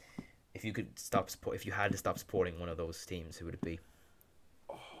 Arizona. If you had to stop supporting one of those teams, who would it be?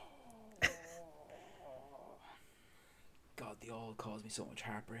 God, they all cause me so much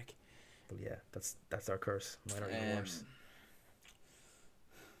heartbreak. Well, yeah, that's our curse. Mine are even worse.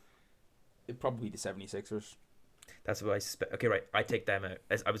 It'd probably be the 76ers. That's what I suspect. Okay, right. I take them out.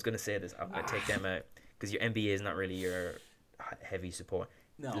 I was going to say this. I'm going to take them out because your NBA is not really your heavy support.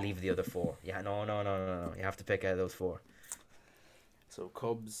 No. Leave the other 4. Yeah, no. You have to pick out of those 4. So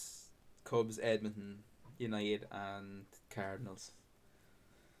Cubs, Cubs, Edmonton, United, and Cardinals.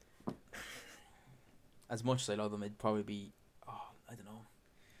 As much as I love them, it'd probably be, I don't know.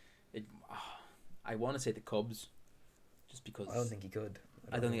 I want to say the Cubs, just because. I don't think you could.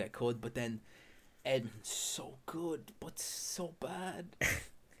 I don't think I could, but then Edmonton's so good, but so bad.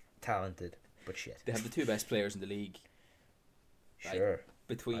 Talented, but shit. They have the two best players in the league. Sure.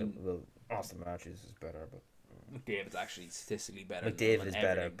 Between Austin Matthews is better, but McDavid's actually statistically better. McDavid is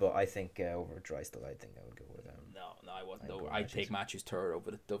better, but I think over Drysdale, I think I would go with them. No, I wouldn't. I'd take Matthews third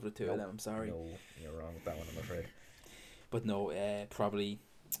over the two of them. I'm sorry. No, you're wrong with that one, I'm afraid. But no, probably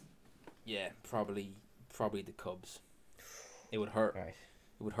the Cubs. It would hurt. Right.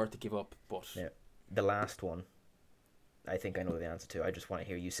 It would hurt to give up, but the last one, I think I know the answer to. I just want to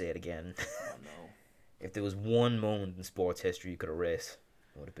hear you say it again. Oh no! If there was one moment in sports history you could erase,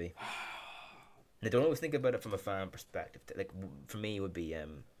 what would it be? And I don't always think about it from a fan perspective. Like for me, it would be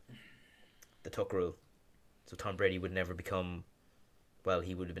the Tuck rule. So Tom Brady would never become. Well,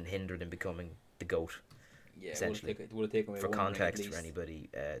 he would have been hindered in becoming the GOAT. Yeah, essentially. It would have taken away for one context ring for anybody,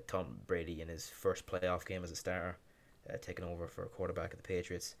 Tom Brady in his first playoff game as a starter, taking over for a quarterback of the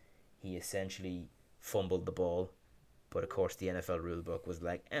Patriots, he essentially fumbled the ball. But of course, the NFL rule book was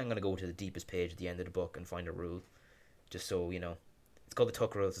like, I'm going to go to the deepest page at the end of the book and find a rule, just so you know. It's called the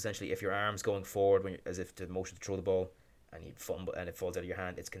Tuck rule. It's essentially if your arm's going forward when as if to motion to throw the ball, and you fumble and it falls out of your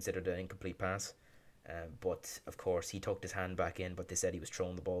hand, it's considered an incomplete pass. But of course, he tucked his hand back in, but they said he was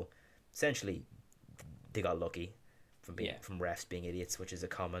throwing the ball. Essentially, they got lucky from refs being idiots, which is a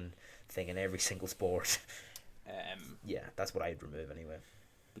common thing in every single sport. Yeah, that's what I'd remove anyway.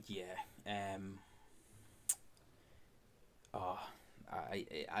 But yeah,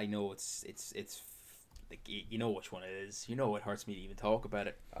 I know it's like you know which one it is. You know it hurts me to even talk about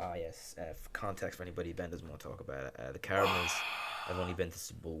it. Yes. For context for anybody, Ben doesn't want to talk about it. The Cardinals have only been to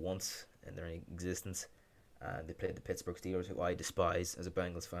Super Bowl once in their existence. And they played the Pittsburgh Steelers, who I despise as a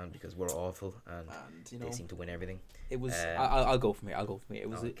Bengals fan because we're awful and they seem to win everything. It was. I'll go for me. It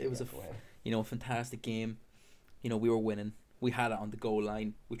was a fantastic game. You know, we were winning. We had it on the goal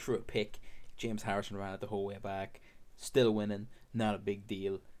line. We threw a pick. James Harrison ran it the whole way back. Still winning. Not a big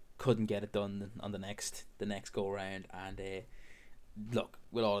deal. Couldn't get it done on the next go round. And look,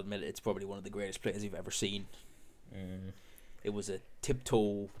 we'll all admit it's probably one of the greatest plays you've ever seen. It was a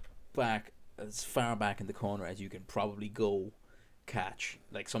tiptoe back, as far back in the corner as you can probably go catch.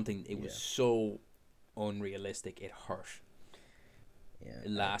 Like something, it was so unrealistic, it hurt. Yeah,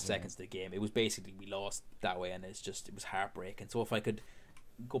 last seconds of the game. It was basically we lost that way, and it was heartbreaking. So if I could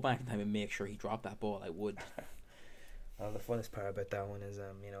go back in time and make sure he dropped that ball, I would. Well, the funnest part about that one is it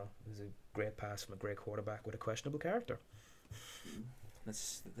was a great pass from a great quarterback with a questionable character.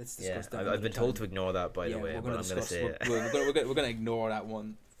 Let's discuss that. I've been told to ignore that, by the way, but I'm going to say it. We're going to ignore that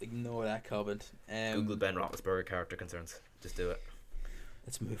one. Ignore that comment. Google Ben Roethlisberger character concerns. Just do it.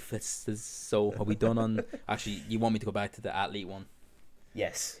 Let's move. So are we done on? Actually, you want me to go back to the athlete one?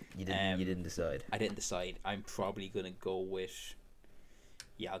 Yes. You didn't. You didn't decide. I didn't decide. I'm probably going to go with.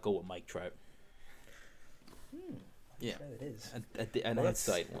 Yeah, I'll go with Mike Trout. Yeah, it is. An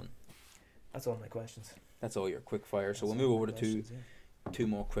outside one. That's all my questions. That's all your quick fire. So we'll move over to two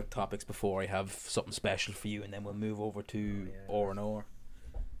more quick topics before I have something special for you, and then we'll move over to R&R.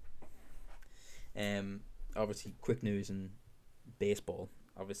 Obviously, quick news in baseball.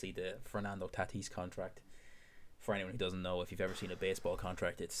 Obviously, the Fernando Tatis contract. For anyone who doesn't know, if you've ever seen a baseball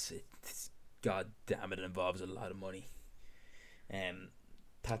contract, it's god damn it involves a lot of money.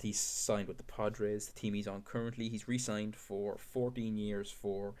 Tatis signed with the Padres, the team he's on currently. He's re-signed for 14 years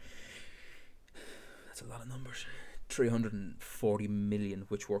for, that's a lot of numbers, 340 million,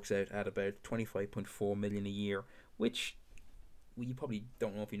 which works out at about 25.4 million a year, which you probably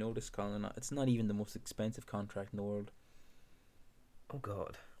don't know if you know this, Colin or not. It's not even the most expensive contract in the world. Oh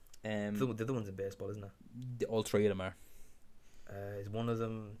God. The other one's in baseball, isn't it? All three of them are. Is one of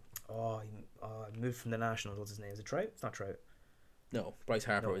them? He moved from the Nationals. What's his name? Is it Trout? It's not Trout. No, Bryce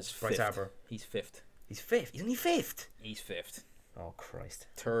Harper is fifth. Bryce Harper. He's fifth. He's fifth. He's only fifth. He's fifth. Oh Christ.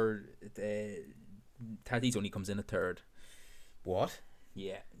 Third. Tatis only comes in at third. What?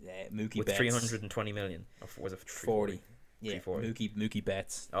 Yeah. Mookie with Betts 320 million. Or was it 40? Yeah. Mookie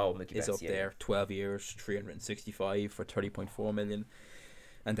Betts. Oh, Mookie Betts is up there. 12 years, 365 for 30.4 million.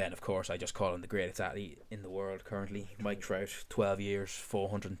 And then, of course, I just call him the greatest athlete in the world currently. Mike Trout, 12 years,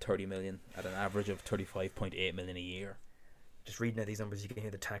 430 million at an average of 35.8 million a year. Just reading out these numbers, you can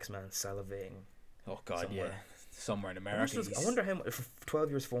hear the tax man salivating. Oh God, somewhere in America. I wonder how much for 12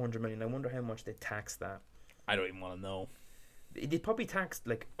 years, 400 million. I wonder how much they tax that. I don't even want to know. They'd probably tax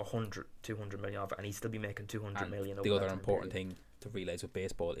like 100, 200 million off it, and he'd still be making 200 million. The other important thing, to realise with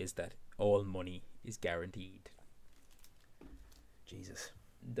baseball is that all money is guaranteed. Jesus.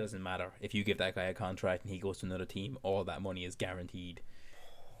 Doesn't matter if you give that guy a contract and he goes to another team, all that money is guaranteed.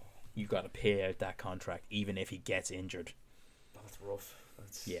 You got to pay out that contract even if he gets injured. That's rough.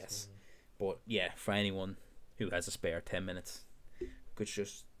 Yes. But yeah, for anyone who has a spare 10 minutes, could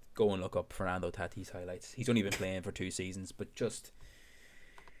just go and look up Fernando Tatis highlights. He's only been playing for 2 seasons, but just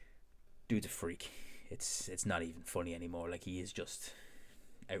dude's a freak. It's not even funny anymore. Like, he is just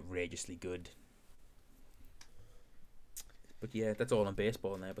outrageously good. But yeah, that's all on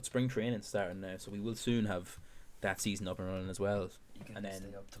baseball now. But spring training's starting now, so we will soon have that season up and running as well. You can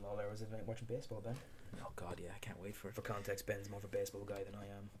stay up till all hours of the night watching baseball, Ben. Oh God, yeah, I can't wait for it. For context, Ben's more of a baseball guy than I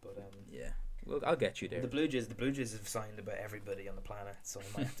am, but yeah, well, I'll get you there. The Blue Jays have signed about everybody on the planet, so I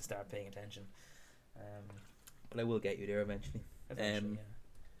might have to start paying attention. But I will get you there eventually. Yeah.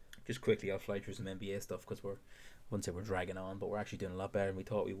 Just quickly, I'll fly through some NBA stuff because I wouldn't say we're dragging on, but we're actually doing a lot better than we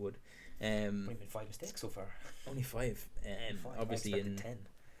thought we would. Only been 5 mistakes so far. Only 5. Obviously in 10.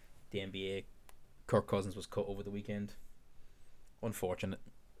 The NBA, Kirk Cousins was cut over the weekend. Unfortunate.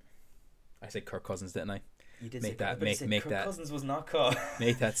 I said Kirk Cousins, didn't I? You did make say that. Make Kirk that. Cousins was not cut.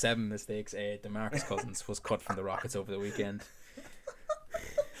 Make that 7 mistakes. DeMarcus Cousins was cut from the Rockets over the weekend.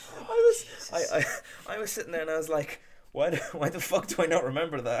 I was sitting there and I was like, why the fuck do I not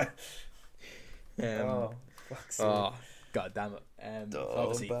remember that? God damn it.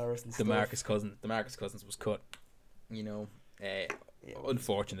 Obviously, DeMarcus Cousins was cut. You know,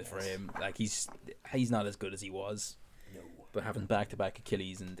 unfortunate for him. Like, he's not as good as he was. No. But having back-to-back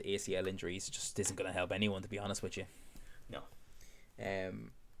Achilles and ACL injuries just isn't going to help anyone, to be honest with you. No.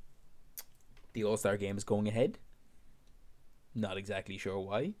 The All-Star game is going ahead. Not exactly sure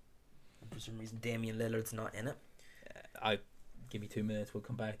why. For some reason, Damian Lillard's not in it. Give me 2 minutes. We'll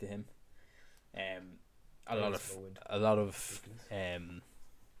come back to him. A lot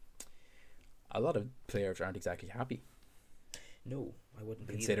of players aren't exactly happy. No, I wouldn't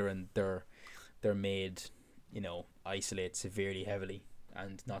be. Considering they're made, isolate severely heavily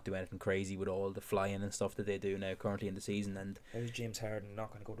and not do anything crazy with all the flying and stuff that they do now currently in the season. And how's James Harden not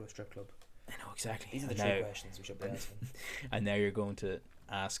going to go to a strip club? I know, exactly. These are the true questions we should be asking. And now you're going to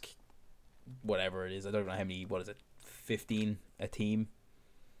ask whatever it is. I don't know how many. What is it? 15 a team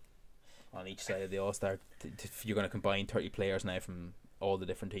on each side of the All-Star. You're going to combine 30 players now from all the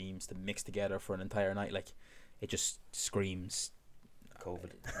different teams to mix together for an entire night. Like, it just screams COVID.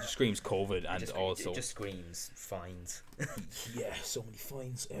 It just screams COVID, and it just screams fines. Yeah, so many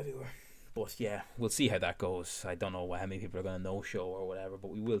fines everywhere. But yeah, we'll see how that goes. I don't know how many people are going to no-show or whatever,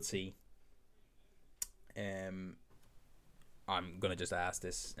 but we will see. I'm going to just ask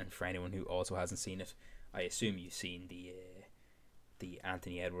this, and for anyone who also hasn't seen it, I assume you've seen the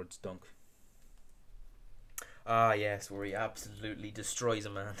Anthony Edwards dunk. Ah, yes, where he absolutely destroys a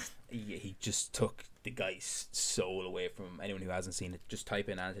man. He just took the guy's soul away from him. Anyone who hasn't seen it, just type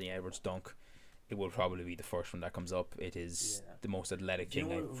in Anthony Edwards dunk. It will probably be the first one that comes up. It is the most athletic thing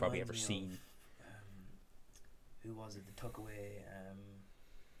I've probably ever seen. Who was it that took away...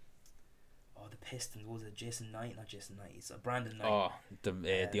 the Pistons, was it Jason Knight? Not Jason Knight, it's Brandon Knight.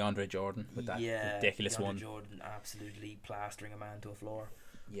 DeAndre Jordan with that ridiculous DeAndre one. Jordan absolutely plastering a man to a floor.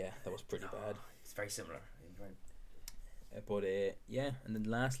 Yeah, that was pretty bad. It's very similar. And then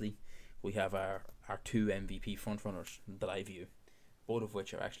lastly, we have our 2 MVP frontrunners that I view, both of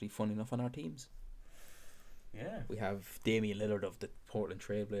which are actually fun enough on our teams. Yeah. We have Damian Lillard of the Portland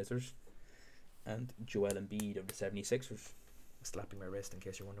Trail Blazers and Joel Embiid of the 76ers. Slapping my wrist in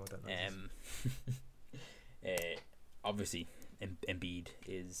case you wonder what that means. Obviously, Embiid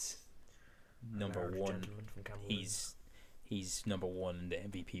is number one. He's number one in the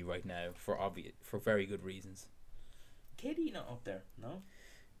MVP right now for very good reasons. KD not up there, no?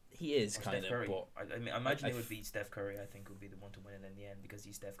 He is kind of, but I imagine it would be Steph Curry. I think would be the one to win it in the end because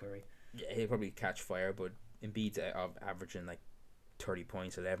he's Steph Curry. Yeah, he'll probably catch fire, but Embiid's averaging like 30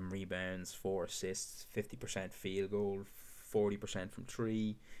 points, 11 rebounds, 4 assists, 50% field goal, 40% from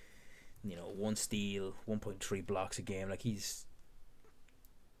 3, 1 steal, 1.3 blocks a game. Like, he's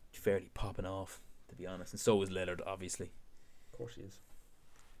fairly popping off, to be honest. And so is Lillard, obviously. Of course he is.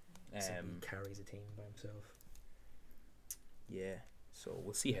 He carries a team by himself. Yeah, so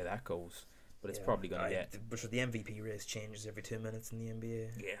we'll see how that goes. But it's probably going to get... But the MVP race changes every 2 minutes in the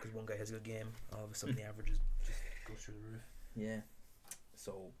NBA. Yeah. Because one guy has a good game, all of a sudden the averages just goes through the roof. Yeah.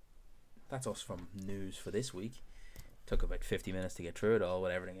 So that's us from news for this week. Took about 50 minutes to get through it all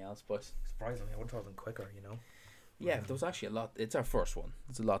with everything else, but surprisingly I would have been quicker, Yeah, there was actually a lot. It's our first one.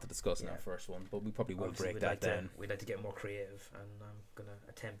 There's a lot to discuss in our first one, but we probably will break that down. We'd like to get more creative, and I'm gonna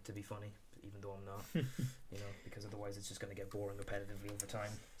attempt to be funny even though I'm not. Because otherwise it's just going to get boring repetitively over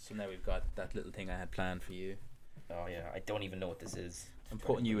time. So now we've got that little thing I had planned for you. Oh yeah, I don't even know what this is. I'm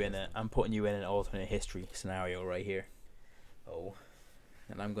putting you in an alternate history scenario right here. Oh.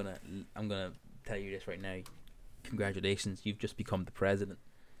 And I'm gonna tell you this right now. Congratulations, you've just become the president.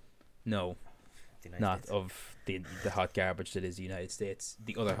 No, not of the hot garbage that is the United States.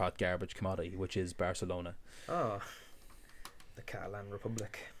 The other hot garbage commodity, which is Barcelona. Oh, the Catalan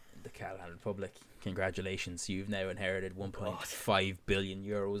Republic. The Catalan Republic. Congratulations, you've now inherited 1.5 billion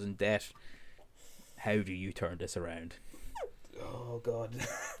euros in debt. How do you turn this around? Oh God.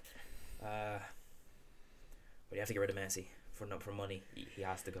 Well, you have to get rid of Messi for money. He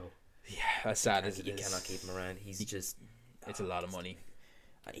has to go. Yeah, as sad as it is. You cannot keep him around. It's a lot of money.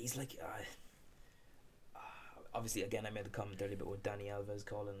 And he's like, obviously, again, I made the comment earlier, but with Dani Alves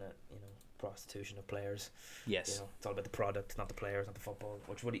calling it, prostitution of players. Yes. It's all about the product, not the players, not the football,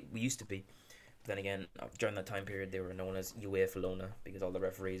 which we used to be. But then again, during that time period, they were known as UEFA Lona because all the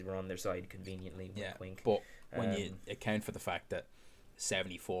referees were on their side conveniently. Yeah, wink. But when you account for the fact that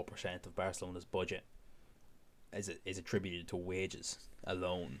 74% of Barcelona's budget is attributed to wages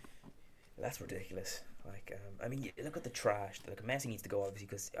alone. That's ridiculous. Like, you look at the trash. Like, Messi needs to go, obviously,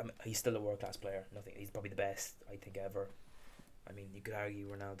 because he's still a world-class player. He's probably the best, I think, ever. I mean, you could argue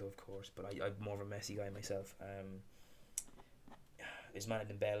Ronaldo, of course, but I'm more of a Messi guy myself. Ousmane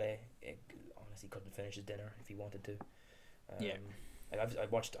Dembele, honestly, couldn't finish his dinner if he wanted to. Yeah. I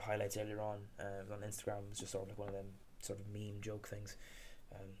watched highlights earlier on. It was on Instagram. It was just sort of like one of them sort of meme joke things.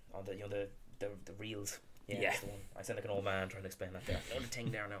 On the reels. Yeah, that's the one. I sound like an old man trying to explain that there. Another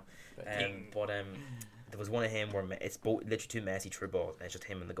thing there now. But there was one of him where it's both literally two Messi through balls, and it's just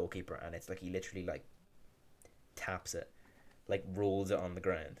him and the goalkeeper, and it's like he literally like taps it, like rolls it on the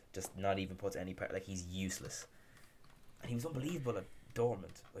ground, just not even puts any part. Like, he's useless, and he was unbelievable at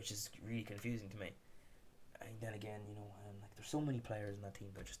Dortmund, which is really confusing to me. And then again, like, there's so many players in that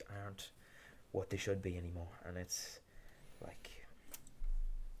team that just aren't what they should be anymore, and it's like.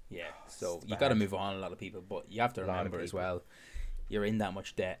 Yeah, so you got to move on a lot of people, but you have to remember as well, you're in that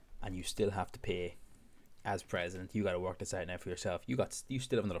much debt and you still have to pay as president. You got to work this out now for yourself. You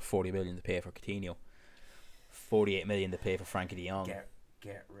still have another 40 million to pay for Coutinho, 48 million to pay for Frankie De Jong.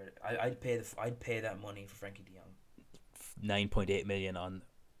 Get rid. I'd pay that money for Frankie De Jong. 9.8 million on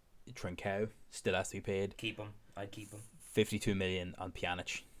Trincao still has to be paid. Keep him. I'd keep him. 52 million on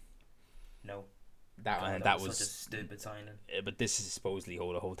Pjanic. No. That was such a stupid signing. But this is supposedly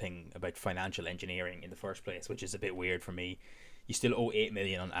the whole thing about financial engineering in the first place, which is a bit weird for me. You still owe 8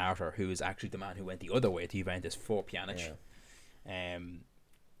 million on Arthur, who is actually the man who went the other way to Juventus for Pjanic. Yeah.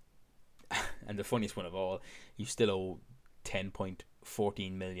 And the funniest one of all, you still owe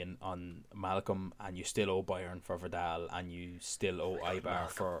 10.14 million on Malcolm, and you still owe Bayern for Vidal, and you still owe Eibar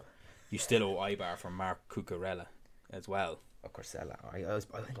for Marc Cucurella as well. Of course, I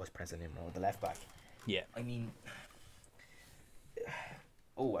think I was pressing him wrong, the left back. Yeah. I mean,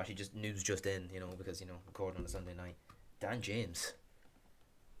 actually, news just in, because recording on a Sunday night. Dan James.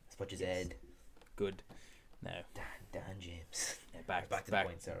 That's what you said. Good. Now. Dan James. Yeah, back to the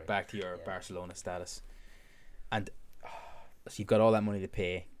point. Sorry. Back to your Barcelona status, and so you've got all that money to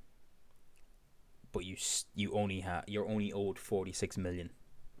pay, but you're only owed 46 million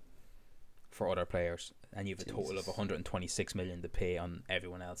for other players, and you have a total of 126 million to pay on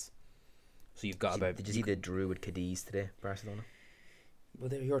everyone else. So you've got Did you see the Drew with Cadiz today, Barcelona? Well,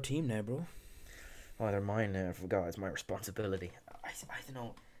 they're your team now, bro. Oh, they're mine now. I forgot. It's my responsibility. I don't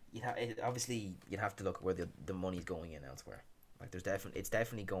know. Obviously, you'd have to look at where the money's going in elsewhere. Like, it's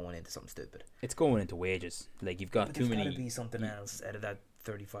definitely going into something stupid. It's going into wages. Like, you've got too many. There's got to be something else out of that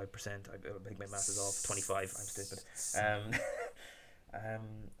 35%. I think my math is off. 25. I'm stupid.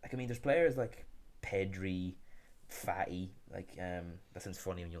 There's players like Pedri, Fati, that sounds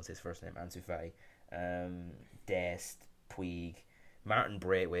funny when you don't say his first name, Ansu Fati, Dest, Puig, Martin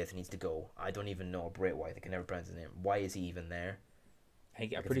Braithwaite needs to go. I don't even know Braithwaite. I can never pronounce his name. Why is he even there?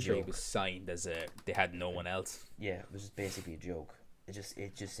 I'm pretty sure he was signed as they had no one else. Yeah, it was just basically a joke.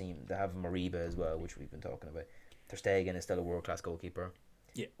 It just seemed they have Mariba as well, which we've been talking about. Ter Stegen is still a world class goalkeeper.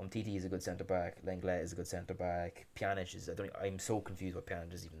 Yeah. Umtiti is a good centre back. Lenglet is a good centre back. Pjanic is. I'm so confused why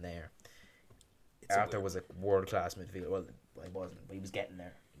Pjanic is even there. Arthur was a world class midfielder. Well, he wasn't, but he was getting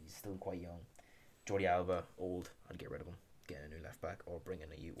there. He's still quite young. Jordi Alba, old. I'd get rid of him. Get a new left back or bring in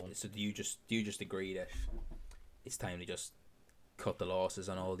a youth one. So do you just agree that it's time to just cut the losses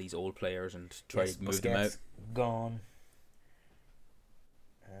on all these old players and try to move them out? Gone.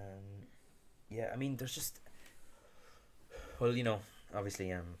 There's just. Well,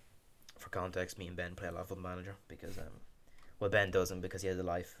 obviously, for context, me and Ben play a lot of Football Manager because Well, Ben doesn't because he has a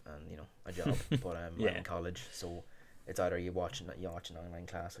life and a job. But I'm in college, so it's either you watch an online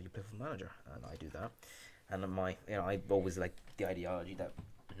class or you play for Manager, and I do that. And I always like the ideology that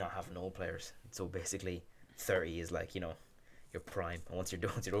not having old players. So basically, 30 is like your prime, and once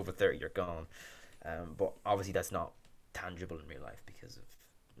you're over 30, you're gone. But obviously that's not tangible in real life because of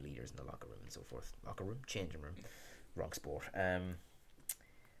leaders in the locker room and so forth. Locker room, changing room, wrong sport.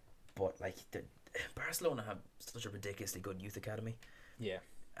 But like Barcelona have such a ridiculously good youth academy. Yeah.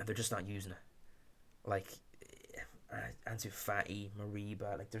 And they're just not using it. Like Ansu Fati,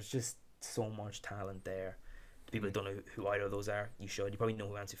 Mariba, like there's just so much talent there. The people who don't know who either of those are, you should. You probably know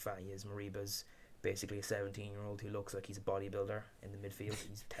who Ansu Fati is. Mariba's basically a 17-year-old who looks like he's a bodybuilder in the midfield.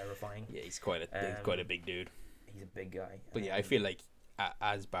 He's terrifying. Yeah, he's quite a big dude. He's a big guy. But yeah, I feel like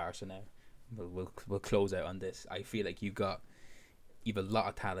as Barca now, we'll close out on this. I feel like you've a lot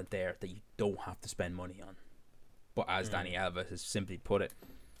of talent there that you don't have to spend money on. But as Dani Alves has simply put it,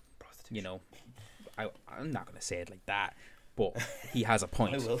 I'm not going to say it like that, but he has a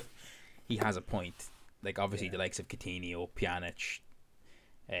point. I will. He has a point. Like, obviously, the likes of Coutinho, Pjanic,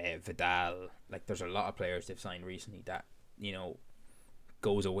 Vidal, like, there's a lot of players they've signed recently that,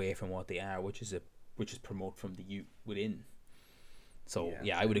 goes away from what they are, which is promote from the youth within. So,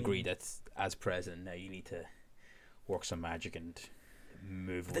 I would agree that as president now, you need to work some magic and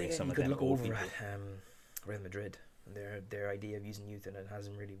move away some of them old people. Real Madrid, their idea of using youth, and it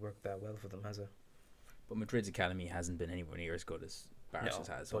hasn't really worked that well for them, has it? But Madrid's academy hasn't been anywhere near as good as Barca's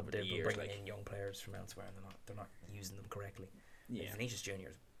has over the years. But they're bringing in young players from elsewhere, and they're not using them correctly. Yeah. Like Vinicius Junior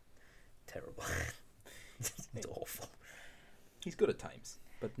is terrible. It's awful. He's good at times,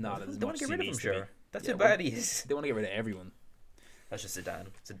 but not as much. They want to get rid of him, sure. That's how bad bad he is. They want to get rid of everyone. That's just Zidane.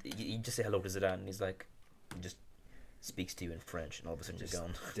 So you just say hello to Zidane, and he's like, he just speaks to you in French, and all of a sudden you're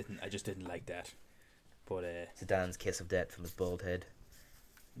gone. I just didn't like that. But Zidane's kiss of death from his bald head.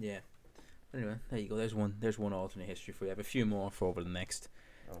 Yeah. Anyway, there you go. There's one alternate history for you. I have a few more for over the next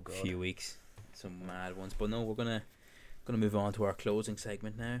few weeks. Some mad ones. But no, we're gonna move on to our closing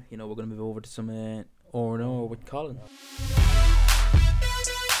segment now. We're gonna move over to some or no with Colin.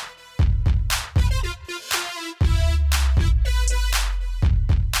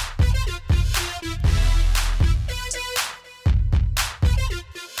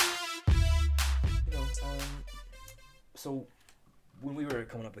 So when we were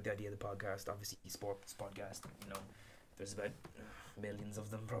coming up with the idea of the podcast, obviously sports podcast, there's about millions of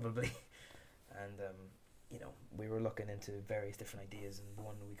them probably, and we were looking into various different ideas, and the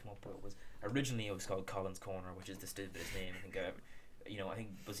one we come up with was originally it was called Colin's Corner, which is the stupidest name. I think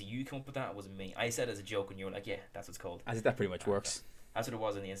was it you come up with that, or was it me? I said as a joke, and you were like, yeah, that's what it's called. I think that pretty much works. That's what it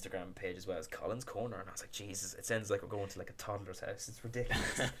was on the Instagram page as well, as Colin's Corner, and I was like, Jesus, it sounds like we're going to like a toddler's house. It's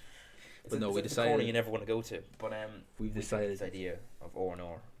ridiculous. But no, we decided the corner you never want to go to. But we've decided this idea of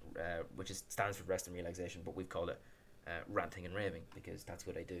R&R, which stands for rest and relaxation, but we've called it ranting and raving, because that's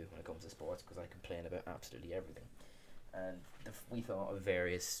what I do when it comes to sports, because I complain about absolutely everything. And we thought of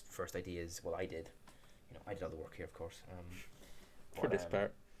various first ideas. Well, I did. I did all the work here, of course. For this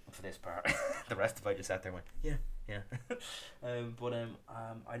part. The rest of I just sat there and went, yeah.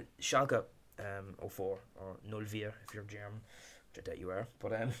 Schalke 04 or 04 if you're German, which I doubt you are.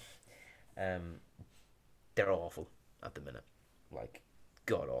 But they're awful at the minute, like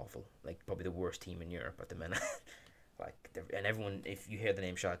god awful, like probably the worst team in Europe at the minute. And everyone, if you hear the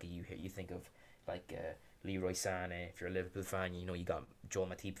name Schalke, you think of like Leroy Sané. If you're a Liverpool fan, you got Joel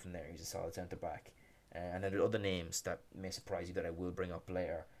Matip from there. He's a solid centre back. And then there are other names that may surprise you that I will bring up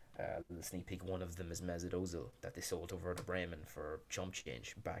later. A little sneak peek. One of them is Mesut Ozil, that they sold over to Bremen for chump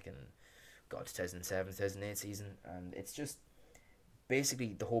change back in 2007, 2008 season. And it's just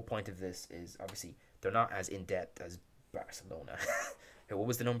basically the whole point of this is obviously they're not as in depth as Barcelona. What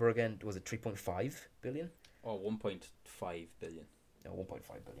was the number again? Was it 3.5 billion? Or 1.5 billion. No, 1.5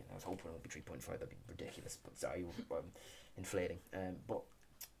 billion. I was hoping it would be 3.5. That'd be ridiculous. But sorry, I'm inflating. But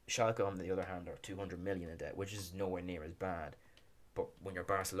Schalke, on the other hand, are 200 million in debt, which is nowhere near as bad. But when you're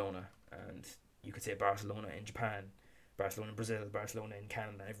Barcelona, and you could say Barcelona in Japan, Barcelona in Brazil, Barcelona in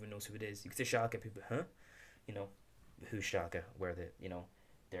Canada, everyone knows who it is. You could say Schalke, people, huh? Who's Schalke? Where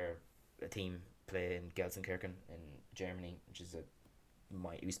they're a team play in Gelsenkirchen in Germany, which is it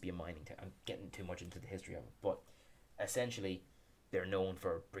used to be a mining town. I'm getting too much into the history of it, but essentially they're known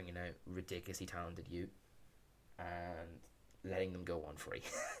for bringing out ridiculously talented youth and letting them go on free.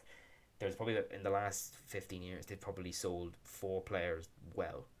 There's probably, in the last 15 years, they've probably sold 4 players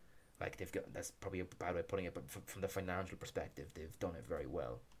well. Like, that's probably a bad way of putting it, but from the financial perspective, they've done it very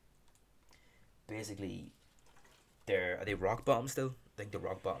well. Basically, are they rock bottom still? I think the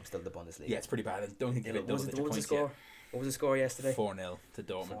rock bottom still the Bundesliga. Yeah, it's pretty bad. I don't think they've hit double-digit points yet. What was the score yesterday? 4-0 to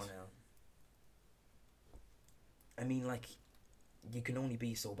Dortmund. 4-0. I mean, like, you can only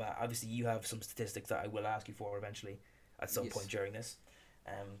be so bad. Obviously, you have some statistics that I will ask you for eventually at some point during this.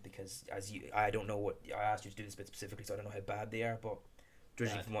 Because I don't know what I asked you to do this bit specifically, so I don't know how bad they are. But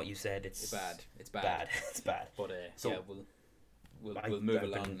judging from what you said, it's bad. It's bad. It's bad. But we'll move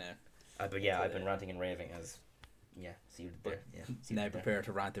along now. I've been ranting and raving as Now prepare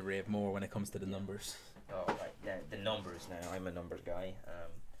to rant and rave more when it comes to the numbers. Oh right, the numbers now. I'm a numbers guy.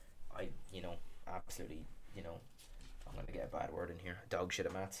 Absolutely, I'm gonna get a bad word in here. Dog shit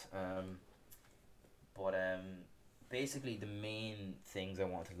at maths. Basically the main things I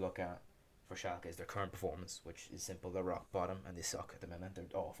want to look at for Schalke is their current performance, which is simple. They're rock bottom and they suck at the minute. They're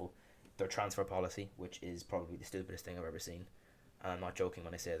awful. Their transfer policy, which is probably the stupidest thing I've ever seen. And I'm not joking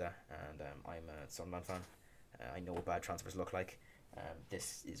when I say that. And I'm a Sunderland fan. I know what bad transfers look like.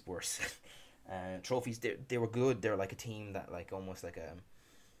 This is worse. Trophies, they were good. They're like a team that almost like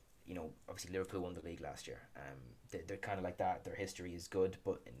obviously Liverpool won the league last year. They're kind of like that. Their history is good,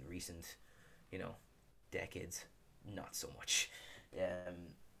 but in recent, decades, not so much.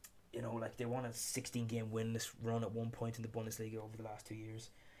 They won a 16-game winless run at one point in the Bundesliga over the last 2 years.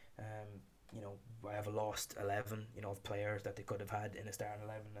 I have a lost 11, of players that they could have had in a starting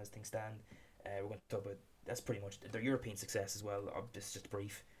 11 as things stand. We're going to talk about, that's pretty much their European success as well. This is just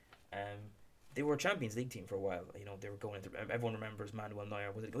brief. They were a Champions League team for a while. They were going into, everyone remembers Manuel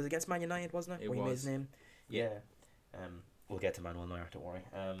Neuer. Was it against Man United, wasn't it? It was. He made his name? Yeah. We'll get to Manuel Neuer, don't worry.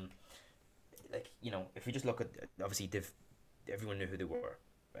 If you just look at, obviously everyone knew who they were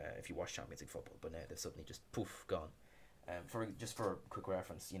if you watch Champions League football, but now they've suddenly just poof gone. For quick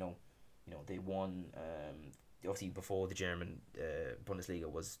reference, they won. Obviously, before the German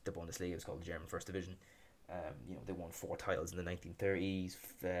Bundesliga was the Bundesliga, it was called the German First Division. They won 4 titles in the 1930s.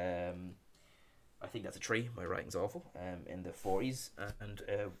 I think that's a 3. My writing's awful. In the 40s and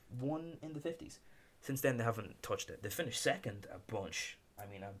 1 in the 50s. Since then, they haven't touched it. They finished second a bunch.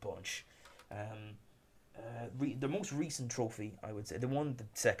 The most recent trophy, I would say, they won the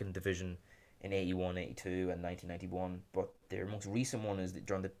second division in 81, 82 and 1991, but their most recent one is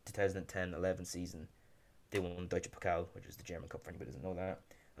during the 2010-11 season. They won Deutsche Pokal, which is the German Cup for anybody who doesn't know that,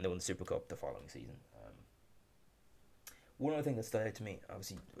 and they won the Super Cup the following season. One other thing that stood out to me,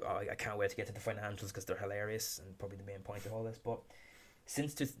 obviously, I can't wait to get to the financials because they're hilarious and probably the main point of all this, but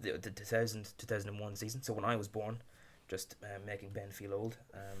since the 2000-2001 season, so when I was born, just making Ben feel old,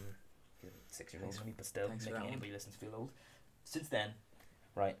 6 years old for me, but still making anybody listen to feel old. Since then,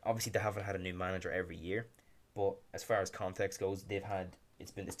 right, obviously they haven't had a new manager every year, but as far as context goes,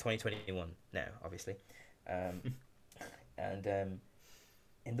 it's 2021 now, obviously, and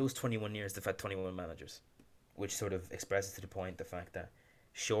in those 21 years they've had 21 managers, which sort of expresses to the point the fact that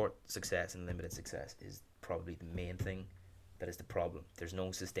short success and limited success is probably the main thing that is the problem. There's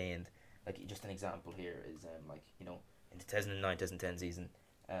no sustained, just an example here is in the 2009-2010 season,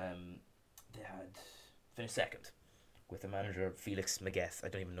 they had finished second with the manager Felix Magath. I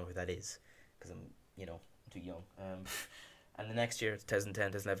don't even know who that is because I'm too young. And the next year,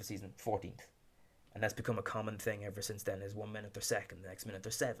 2010-2011 season, 14th. And that's become a common thing ever since then. Is 1 minute they're second, the next minute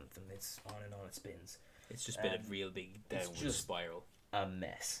they're 7th, and it's on and on it spins. It's just been a real big downward spiral. A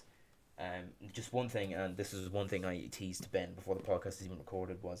mess. Just one thing, and this is one thing I teased to Ben before the podcast is even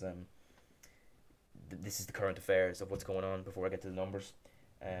recorded, was this is the current affairs of what's going on before I get to the numbers.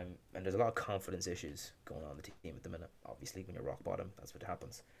 And there's a lot of confidence issues going on in the team at the minute. Obviously, when you're rock bottom, that's what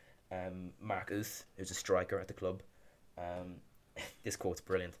happens. Mark Uth, who's a striker at the club, this quote's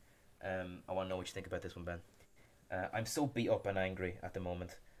brilliant. I want to know what you think about this one, Ben. I'm so beat up and angry at the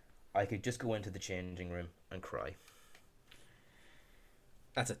moment. I could just go into the changing room and cry.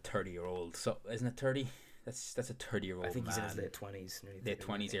 That's a 30-year-old. So isn't it 30? That's a 30-year-old. I think man. He's in his late 20s, nearly late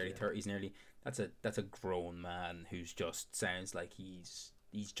 20s, early 30s, nearly. That's a grown man who's just sounds like he's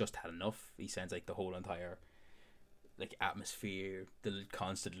just had enough. He sounds like the whole entire atmosphere, the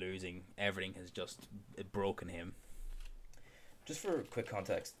constant losing, everything has just broken him. Just for quick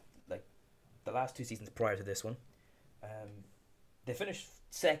context, the last 2 seasons prior to this one, they finished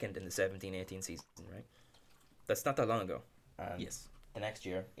second in the 17-18 season, right? That's not that long ago. Yes. The next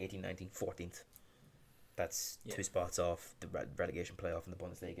year, 18-19, 14th. That's 2 spots off the relegation playoff in the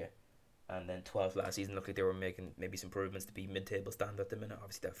Bundesliga. And then 12th last season, looked like they were making maybe some improvements to be mid-table stand at the minute.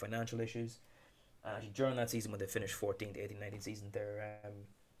 Obviously, they have financial issues. Actually, during that season, when they finished 14th, 18-19 season,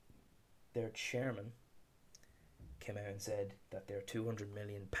 their chairman came out and said that they're €200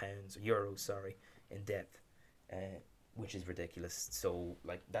 million, euros, in debt, which is ridiculous. So,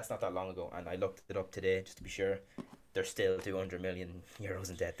 that's not that long ago. And I looked it up today just to be sure. They're still €200 million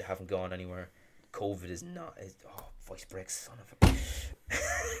in debt. They haven't gone anywhere. COVID is not. voice breaks, son of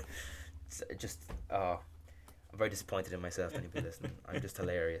a... just, I'm very disappointed in myself, anybody listening. I'm just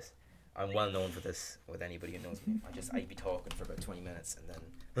hilarious. I'm well known for this with anybody who knows me. I'd be talking for about 20 minutes and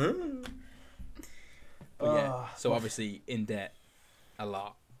then... But yeah, so obviously in debt a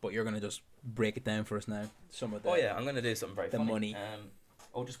lot, but you're going to just break it down for us now. Some of the... Oh yeah, I'm going to do something very funny. money.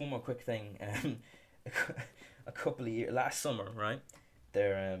 Just one more quick thing. A couple of years... Last summer, right?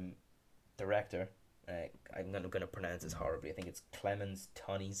 Their director... I'm going to pronounce this horribly. I think it's Clemens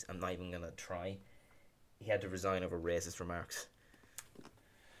Tonnies. I'm not even going to try. He had to resign over racist remarks.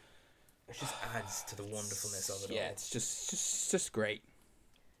 It just adds to the wonderfulness of it all. Yeah, it's just great.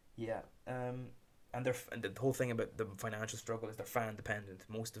 Yeah. And the whole thing about the financial struggle is they're fan dependent.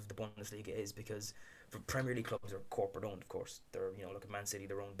 Most of the Bundesliga is because the Premier League clubs are corporate owned, of course. They're, look at Man City,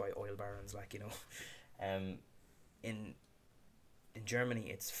 they're owned by oil barons, In Germany,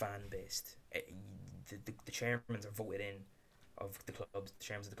 it's fan based. The chairmen are voted in of the clubs. The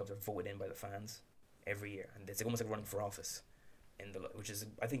chairmen of the clubs are voted in by the fans every year, and it's almost like running for office, which is,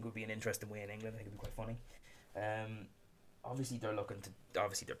 I think, would be an interesting way in England. I think it'd be quite funny. Obviously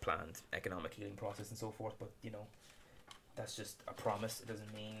they're planned economic healing process and so forth, but that's just a promise. It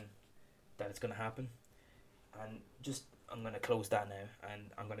doesn't mean that it's going to happen. And I'm going to close that now, and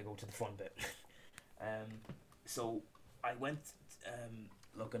I'm going to go to the fun bit. So I went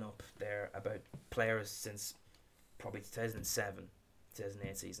looking up there about players since probably 2007,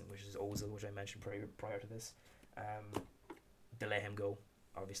 2008 season, which is Ozil, which I mentioned prior to this. They let him go,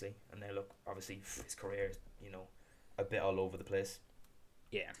 obviously, and they look, obviously, his career is, a bit all over the place.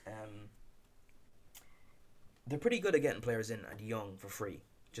 Yeah. They're pretty good at getting players in and young for free,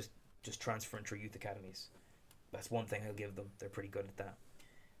 just transferring through youth academies. That's one thing I'll give them. They're pretty good at that.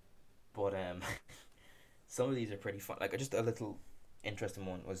 But some of these are pretty fun. Like, just a little interesting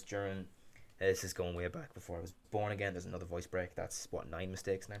one was during... this is going way back before I was born again. There's another voice break. That's, 9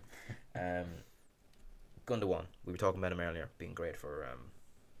 mistakes now. Gundogan. We were talking about him earlier, being great for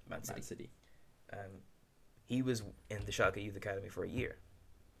Man City. He was in the Schalke Youth Academy for a year.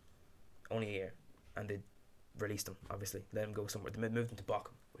 Only a year. And they released him, obviously. Let him go somewhere. They moved him to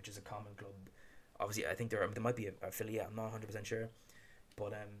Bochum, which is a common club. Obviously, I think there might be a affiliate. I'm not 100% sure.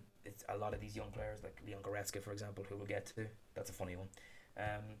 But it's a lot of these young players, like Leon Goretzka, for example, who we'll get to. That's a funny one.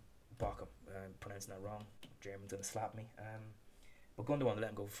 Bochum. Pronouncing that wrong. German's going to slap me. But Gundogan let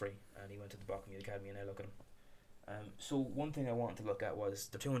him go for free. And he went to the Bochum Youth Academy, and now look at him. So one thing I wanted to look at was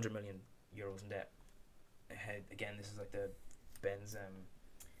the 200 million euros in debt. Again, this is like the Ben's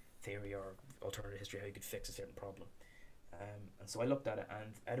theory or alternative history, how you could fix a certain problem. And so I looked at it,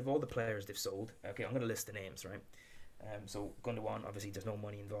 and out of all the players they've sold, okay, I'm going to list the names, right? So Gundogan, obviously there's no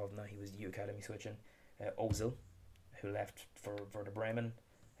money involved in that. He was U Academy switching. Ozil, who left for Werder Bremen.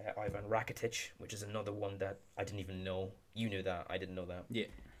 Ivan Rakitic, which is another one that I didn't even know. You knew that, I didn't know that.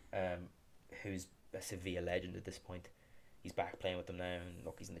 Yeah. Who's a Sevilla legend at this point. He's back playing with them now, and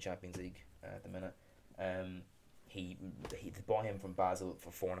look, he's in the Champions League at the minute. He bought him from Basel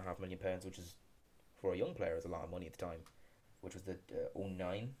for £4.5 million, which is, for a young player, is a lot of money at the time, which was the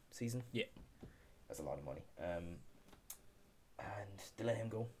 09 season. Yeah, that's a lot of money. And they let him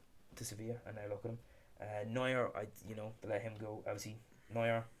go to Sevilla, and now look at him. Neuer, they let him go. Obviously,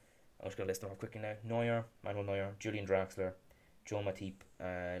 Neuer. I'm just gonna list them off quickly now. Neuer, Manuel Neuer, Julian Draxler, Joe Matip,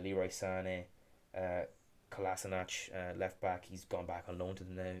 Leroy Sané, Kolasinac, left back. He's gone back on loan to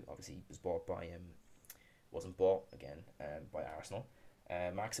them now. Obviously, he was bought by wasn't bought again by Arsenal.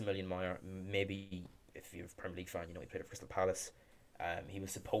 Maximilian Meyer, maybe if you're a Premier League fan, he played at Crystal Palace. He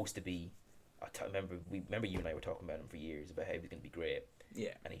was supposed to be. Remember you and I were talking about him for years about how he was going to be great.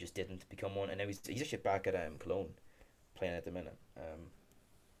 Yeah. And he just didn't become one, and now he's actually back at Cologne, playing at the minute.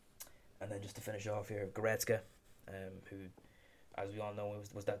 And then just to finish off here, Goretzka, who, as we all know,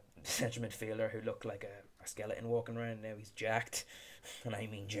 was that central midfielder who looked like a skeleton walking around. Now he's jacked, and I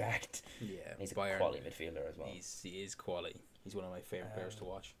mean jacked. Yeah, and he's a quality midfielder as well. He is quality. He's one of my favourite players to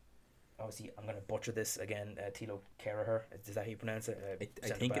watch. Obviously, I'm going to butcher this again. Tilo Kehrer, is that how you pronounce it? I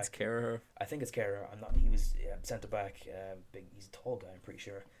think it's Kehrer. I think it's Kehrer. I'm not. He was centre back. Big. He's a tall guy. I'm pretty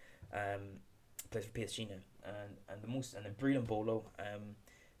sure. Plays for PSG now. And then Breeden Bolo.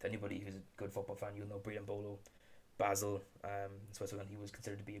 To anybody who's a good football fan, you'll know Breeden Bolo. Basel, Switzerland. He was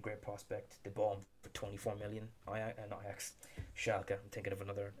considered to be a great prospect. They bought him for 24 million. Not Ajax, Schalke. I'm thinking of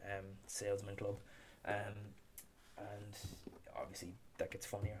another salesman club. And obviously that gets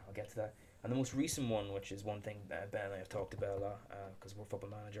funnier. I'll get to that. And the most recent one, which is one thing Ben and I have talked about a lot, because we're Football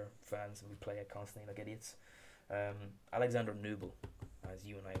Manager fans and we play it constantly like idiots. Alexander Nubel, as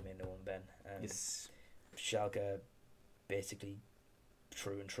you and I may know him, Ben. Yes. Schalke, basically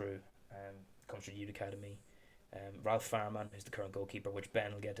true and true. Comes from Youth Academy. Ralph Farman, who's the current goalkeeper, which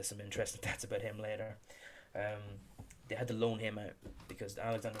Ben will get to some interesting stats about him later. They had to loan him out because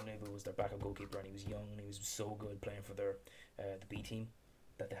Alexander Nubel was their backup goalkeeper and he was young and he was so good playing for their the B team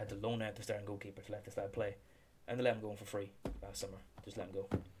that they had to loan out their starting goalkeeper to let this lad play, and they let him go for free last summer. Just let him go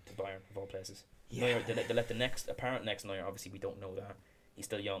to Bayern of all places. Yeah. Neuer, they let the apparent next Neuer. Obviously, we don't know that. He's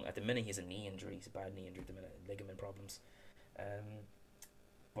still young. At the minute, he has a knee injury. He's a bad knee injury at the minute, ligament problems.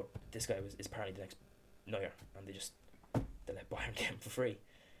 But this guy is apparently the next Neuer, and they let Bayern get him for free,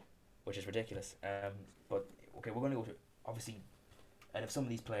 which is ridiculous. But okay, we're going to go to, obviously, out of some of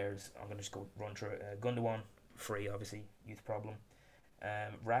these players, I'm going to just run through it. Gundogan, free, obviously, youth problem.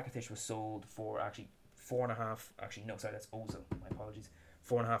 Rakitic was sold for actually that's Ozil, my apologies,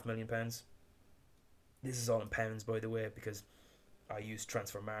 £4.5 million. This is all in pounds, by the way, because I use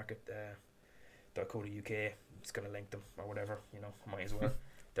transfermarket.co.uk. It's going to link them or whatever, I might as well.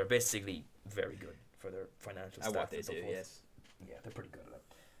 They're basically very good for their financial stuff. What they do, yes. Yeah, they're pretty good at it.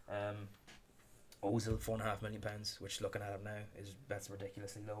 Ozil, £4.5 million, which looking at him now that's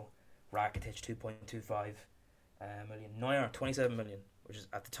ridiculously low. Rakitic, 2.25 million. Neuer, 27 million, which is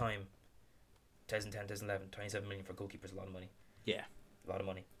at the time, 2010, 2011, 27 million for goalkeepers, a lot of money. Yeah, a lot of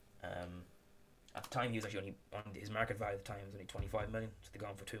money. At the time, he was actually only on his market value at the time was only 25 million, so they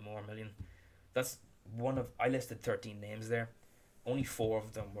gone for 2 more million. That's I listed 13 names there. Only 4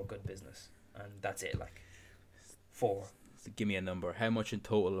 of them were good business, and that's it. 4. So give me a number. How much in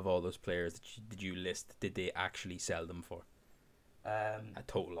total of all those players did you list? Did they actually sell them for? A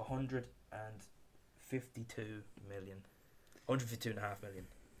total 152 million, 152.5 million,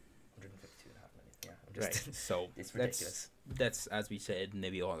 152.5 million. Yeah, I'm just right. So it's ridiculous. That's as we said,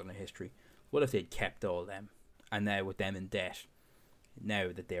 maybe all in the history. What if they'd kept all them, and now with them in debt,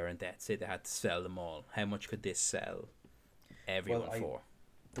 now that they're in debt, say they had to sell them all, how much could they sell everyone for?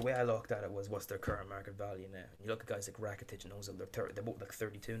 The way I looked at it was, what's their current market value now? You look at guys like Rakitic and Ozil, they're both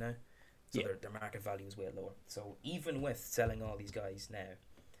 32 now, so their market value is way lower. So even with selling all these guys now,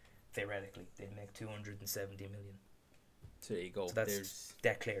 theoretically they'd make 270 million. So there you go. So that's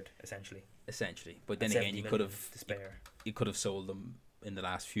debt cleared essentially. But then again, you could have sold them in the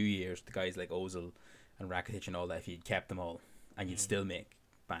last few years, the guys like Ozil and Rakitic and all that, if you'd kept them all, and you'd still make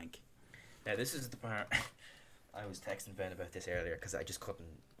bank. Now this is the part I was texting Ben about this earlier because I just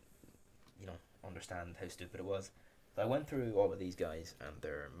couldn't, understand how stupid it was. So I went through all of these guys and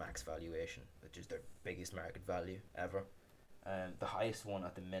their max valuation, which is their biggest market value ever. The highest one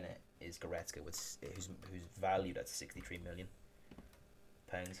at the minute is Goretzka, who's valued at £63 million,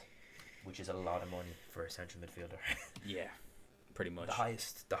 which is a lot of money for a central midfielder. Yeah, pretty much.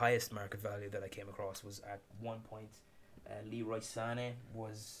 The highest market value that I came across was at one point. Leroy Sané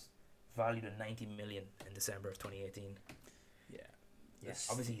was valued at 90 million in December of 2018. Yeah. Yes.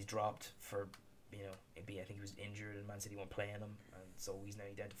 Obviously, he's dropped for I think he was injured and Man City weren't playing him, and so he's now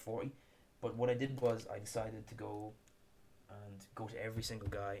down to 40. But what I did was I decided to go to every single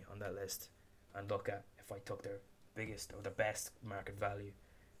guy on that list and look at if I took their biggest or their best market value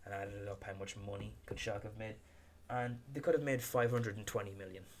and added it up, how much money could Schalke have made, and they could have made 520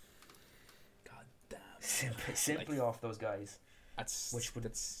 million. God damn. Simply off those guys. That's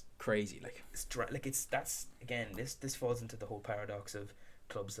crazy. This falls into the whole paradox of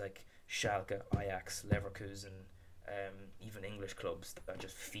clubs like Schalke, Ajax, Leverkusen, even English clubs that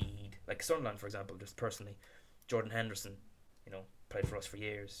just feed, like Sunderland for example. Just personally, Jordan Henderson, played for us for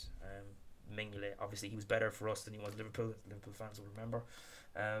years. Mignolet, obviously he was better for us than he was Liverpool. Liverpool fans will remember.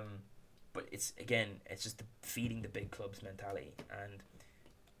 But it's just the feeding the big clubs mentality, and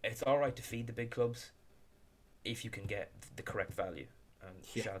it's all right to feed the big clubs if you can get the correct value. And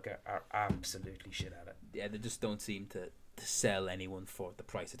Schalke are absolutely shit at it. Yeah, they just don't seem to sell anyone for the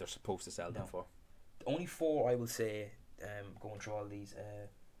price that they're supposed to sell them for. The only 4 I will say, going through all these,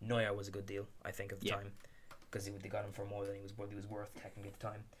 Neuer was a good deal, I think, at the time, because they got him for more than he was worth technically at the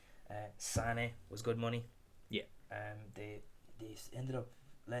time. Sané was good money. Yeah. They ended up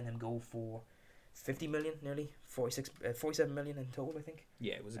letting him go for 50 million, nearly 47 million in total, I think.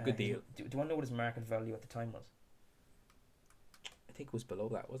 Yeah, it was a good deal. Do I know what his market value at the time was? I think it was below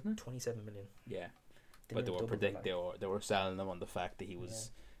that, wasn't it? 27 million. Yeah. But they were selling them on the fact that he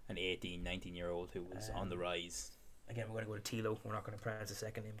was an 18, 19-year-old who was on the rise. Again, we're going to go to Tilo. We're not going to pronounce the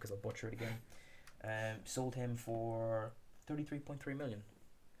second name because I'll butcher it again. Sold him for 33.3 million.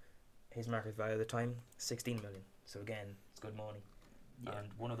 His market value at the time, 16 million. So again, it's good money. Yeah.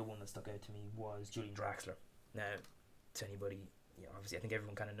 And one other one that stuck out to me was Julian Draxler. Now, to anybody, obviously I think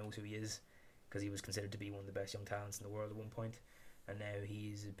everyone kind of knows who he is because he was considered to be one of the best young talents in the world at one point, and now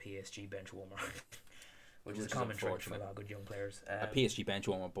he's a PSG bench warmer. Which is a common trait for a lot of good young players. A PSG bench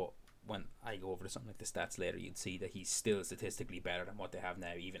warmer, but when I go over to something like the stats later, you'd see that he's still statistically better than what they have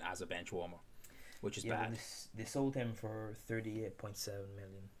now, even as a bench warmer, which is bad. They sold him for 38.7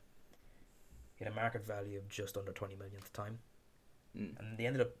 million. He had a market value of just under 20 million at the time. And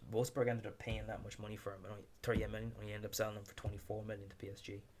Wolfsburg ended up paying that much money for him, only 38 million, and he ended up selling him for 24 million to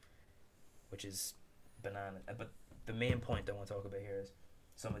PSG, which is banana. But the main point I want to talk about here is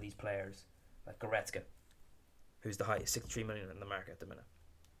some of these players, like Goretzka, who's the highest, 63 million in the market at the minute.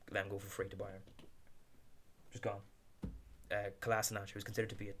 Let him go for free to Bayern. Just gone. Kolasinac, who was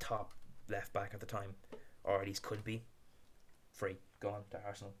considered to be a top left back at the time, or at least could be, free, gone to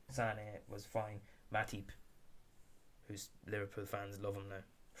Arsenal. Sané was fine. Matip, who's Liverpool fans love him now,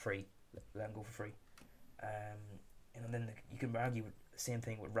 free. Let him go for free. And then you can argue with the same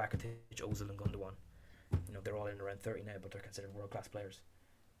thing with Rakitic, Ozil, and Gundogan. They're all in around 30 now, but they're considered world class players.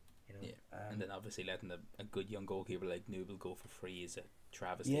 And then obviously letting a good young goalkeeper like Nubel go for free is a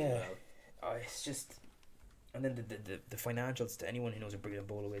travesty. Yeah, it's just. And then the financials, to anyone who knows who Breel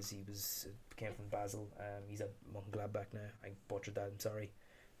Mbolo is, he came from Basel. He's at Mönchengladbach now. I butchered that. I'm sorry.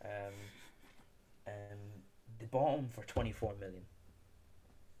 They bought him for 24 million.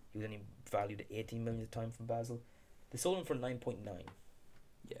 He was only valued at 18 million at the time from Basel. They sold him for 9.9.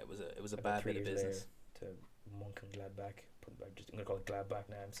 Yeah, it was a bad bit of business. To Mönchengladbach. I'm gonna call it Gladbach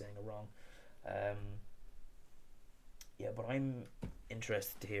now. I'm saying it wrong. But I'm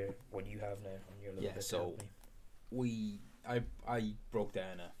interested to hear what you have now on your little bit. So I broke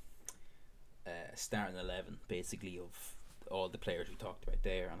down a starting 11 basically of all the players we talked about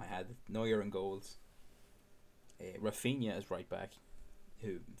there, and I had Neuer in goals. Rafinha as right back,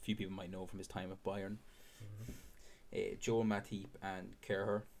 who a few people might know from his time at Bayern. Joel Matip and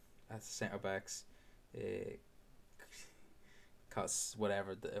Kerr as centre backs.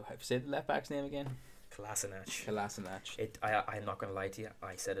 Say the left back's name again. Kolasinac. I'm not going to lie to you.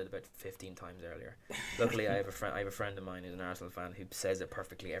 I said it about 15 times earlier. Luckily, I have a friend of mine who's an Arsenal fan who says it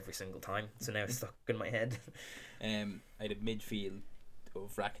perfectly every single time. So now it's stuck in my head. I had a midfield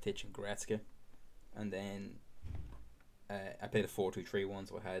of Rakitic and Goretzka, and then I played a 4-2-3-1.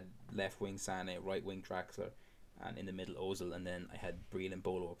 So I had left wing Sané, right wing Draxler, and in the middle Ozil, and then I had Breel and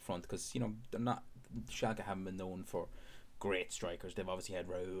Bolo up front because Schalke haven't been known for great strikers. They've obviously had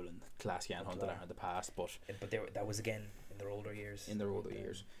Raul and Klaas-Jan Huntelaar in the past, but that was again in their older years.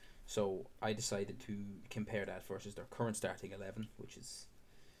 So I decided to compare that versus their current starting 11, which is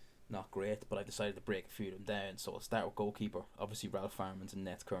not great, but I decided to break a few of them down. So I'll start with goalkeeper. Obviously Ralph Farman's in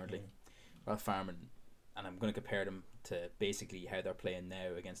nets currently. Ralph Farman, and I'm going to compare them to basically how they're playing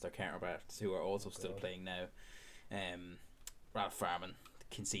now against their counterparts who are also still playing now. Ralph Farman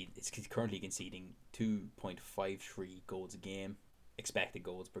is currently conceding 2.53 goals a game, expected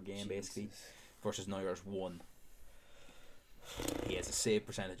goals per game basically, versus Neuer's 1. He has a save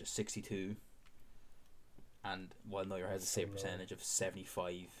percentage of 62, and while Neuer has a save percentage of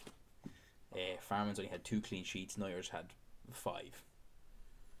 75, Farman's only had 2 clean sheets. Neuer's had 5.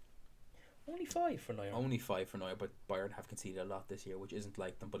 Only 5 for Neuer. Only 5 for Neuer, but Bayern have conceded a lot this year, which isn't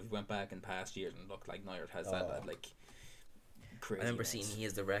like them. But if we went back in past years and looked like Neuer has that like crazy. I remember seeing he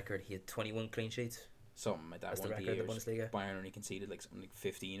has the record. He had 21 clean sheets. Something like that. That's the record in the Bundesliga. Bayern only conceded like something like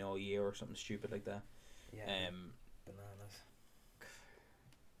 15 all year or something stupid like that. Yeah. Bananas.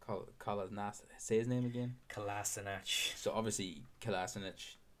 Colin, say his name again. Kolasinac. So obviously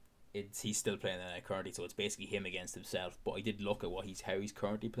Kolasinac, he's still playing currently, so it's basically him against himself. But I did look at how he's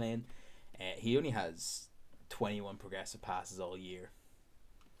currently playing. He only has 21 progressive passes all year.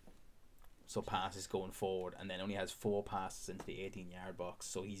 So passes going forward, and then only has 4 passes into the 18-yard box.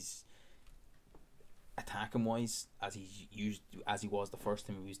 So he's attacking wise as he was the first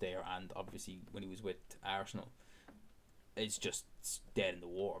time he was there, and obviously when he was with Arsenal, it's just dead in the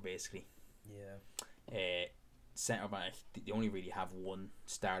water basically. Yeah. Centre back, they only really have one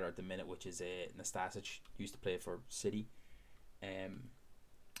starter at the minute, which is Nastasic. Used to play for City.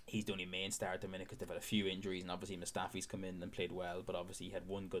 He's the only main star at the minute because they've had a few injuries, and obviously Mustafi's come in and played well, but obviously he had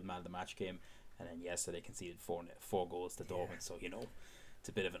one good man of the match game, and then yesterday conceded 4 goals to Dortmund. So it's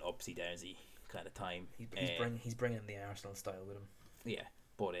a bit of an upsy downsy kind of time. He's bringing the Arsenal style with him. Yeah,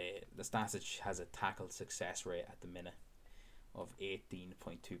 but Nastasic has a tackle success rate at the minute of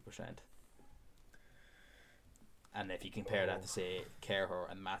 18.2%. And if you compare that to say Kerr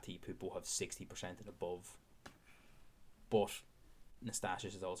and Matip, who both have 60% and above, but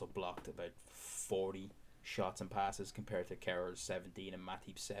Nastasic has also blocked about 40 shots and passes compared to Kerr's 17 and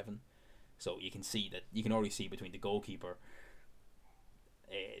Matip's 7. So you can already see between the goalkeeper,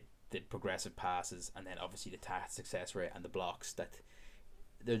 the progressive passes, and then obviously the tackle success rate and the blocks, that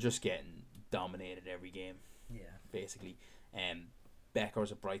they're just getting dominated every game. Yeah, basically.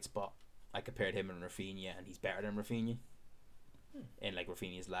 Becker's a bright spot. I compared him and Rafinha, and he's better than Rafinha. In like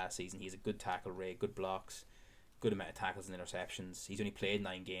Rafinha's last season, he's a good tackle rate, good blocks, good amount of tackles and interceptions. He's only played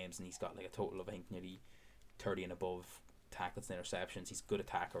 9 games, and he's got like a total of I think nearly 30 and above tackles and interceptions. He's a good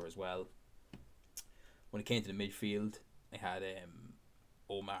attacker as well. When it came to the midfield, I had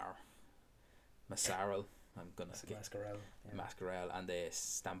Omar Mascarell. I'm gonna Mascarell and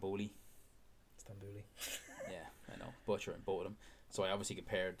Stambouli. Yeah, I know, butchering both of them. So I obviously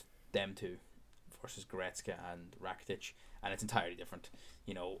compared them two versus Goretzka and Rakitic, and it's entirely different.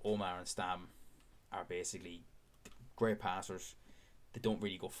 You know, Omar and Stam are basically great passers. They don't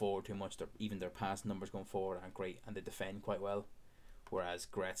really go forward too much. Even their pass numbers going forward aren't great, and they defend quite well. Whereas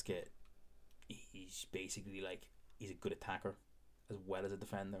Goretzka, he's basically like he's a good attacker as well as a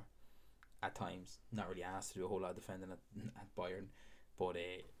defender. At times, not really asked to do a whole lot of defending at Bayern, but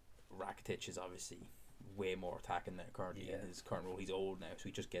Rakitic is obviously way more attacking than currently in his current role. He's old now, so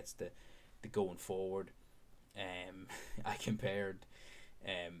he just gets the going forward. I compared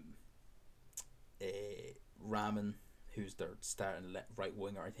Raman, who's their starting right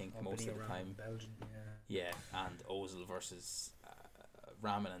winger, I think, most of the time. Belgian, and Ozil versus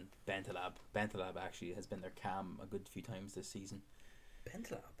Raman and Bentalab. Bentalab actually has been their cam a good few times this season.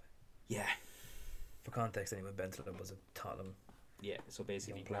 Bentalab? Yeah. For context, anyway, Bentalab was a Tottenham. Yeah, so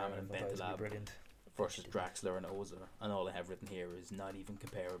basically Raman and Bentalab versus Draxler and Ozil, and all I have written here is not even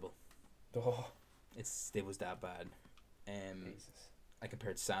comparable. Oh, it was that bad. Jesus. I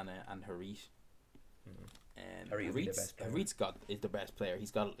compared Sana and Harit. Harit's is the best player.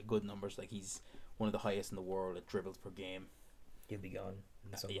 He's got good numbers. Like he's one of the highest in the world at dribbles per game. He'll be gone.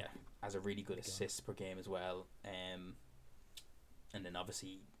 Has a really good assists per game as well. And then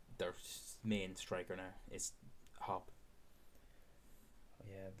obviously their main striker now is Hop.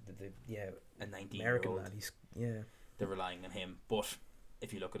 A 19-year-old. Lad. They're relying on him, but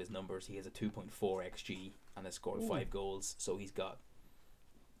if you look at his numbers, he has a 2.4 xG and has scored 5 goals. So he's got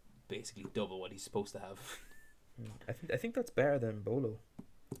basically double what he's supposed to have. I think that's better than Mbolo.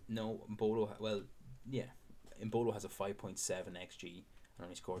 No, Mbolo. Mbolo has a 5.7 xG and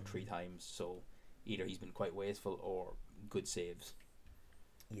only scored 3 times. So either he's been quite wasteful or good saves.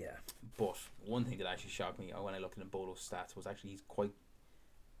 Yeah. But one thing that actually shocked me when I looked at Mbolo's stats was actually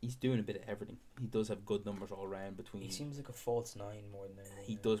he's doing a bit of everything. He does have good numbers all around between. He seems like a false 9 more than anything.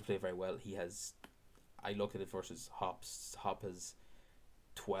 He does play very well. He has. I looked at it versus Hop's. Hop has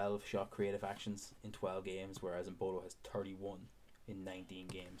 12 shot creative actions in 12 games, whereas Mbolo has 31 in 19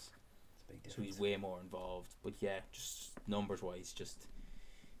 games. That's a big difference. So he's way more involved. But yeah, just numbers wise, just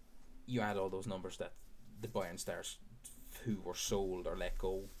you add all those numbers that the Bayern stars who were sold or let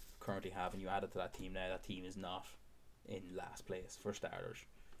go currently have, and you add it to that team now. That team is not in last place for starters.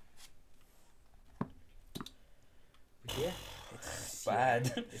 But yeah, it's bad.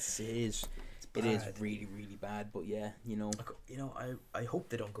 It is really, really bad. But yeah, I hope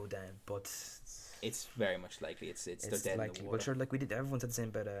they don't go down, but it's very much likely. It's they're dead likely. in the water. Well, sure, like we did. Everyone said the same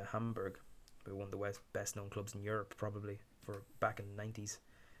about Hamburg. They were one of the best known clubs in Europe, probably for back in the 90s,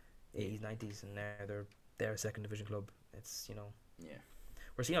 80s, 90s, and now they're a second division club. It's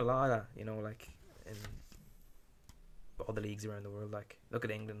we're seeing a lot of that. Like in all the leagues around the world. Like look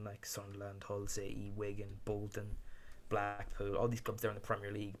at England, like Sunderland, Hull City, Wigan, Bolton, Blackpool, all these clubs there in the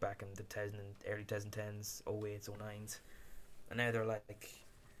Premier League back in the early 2010s, 08s, 09s, and now they're like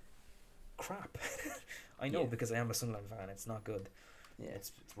crap. I know because I am a Sunderland fan. It's not good. Yeah,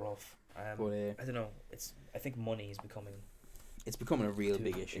 it's rough. But, I don't know. I think money is becoming. It's becoming a real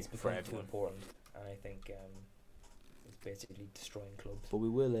big issue for everyone. Too important, and I think it's basically destroying clubs. But we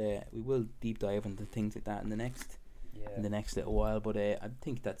will deep dive into things like that in the next little while. But I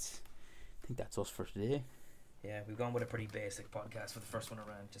think that's us for today. Yeah, we've gone with a pretty basic podcast for the first one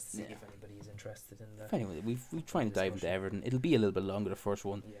around, just to see if anybody is interested in that. Anyway, we've tried to dive into everything. It'll be a little bit longer, the first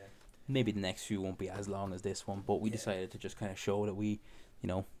one. Yeah. Maybe the next few won't be as long as this one, but we decided to just kind of show that we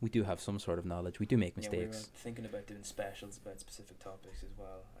do have some sort of knowledge. We do make mistakes. We were thinking about doing specials about specific topics as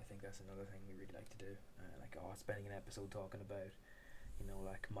well. I think that's another thing we really like to do. Spending an episode talking about,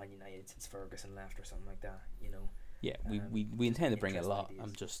 like Man United since Ferguson left or something like that. Yeah, we intend to bring it a lot.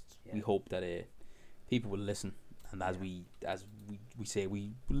 Ideas. We hope that people will listen, and as we say,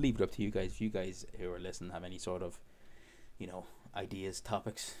 we will leave it up to you guys. If you guys who are listening have any sort of ideas,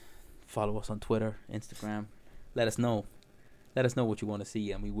 topics, follow us on Twitter, Instagram. Let us know what you want to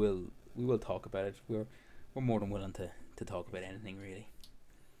see, and we will talk about it. We're more than willing to talk about anything really.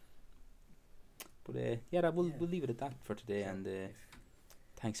 But we'll leave it at that for today. And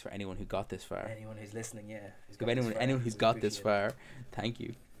thanks for anyone who got this far. Anyone who's listening, anyone who's got this far, thank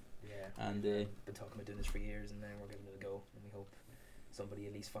you. Yeah, and been talking about doing this for years, and now we're giving it a go, and we hope somebody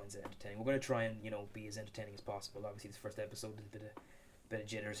at least finds it entertaining. We're going to try and be as entertaining as possible. Obviously, this first episode is a bit of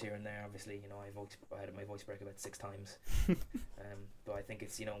jitters here and there. Obviously, I had my voice break about 6 times. But I think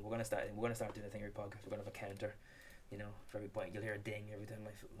it's we're gonna start doing a thing every podcast. We're gonna have a counter. For every point you'll hear a ding every time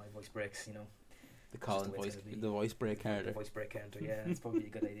my voice breaks. The Colin voice, the voice break counter. The voice break counter. Yeah, it's probably a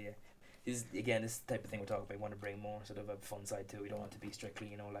good idea. This type of thing we're talking about. We want to bring more sort of a fun side to it. We don't want it to be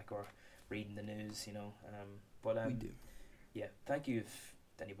strictly like we're reading the news. We do. Yeah, thank you if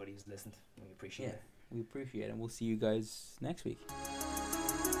anybody who's listened. We appreciate it. We appreciate it, and we'll see you guys next week.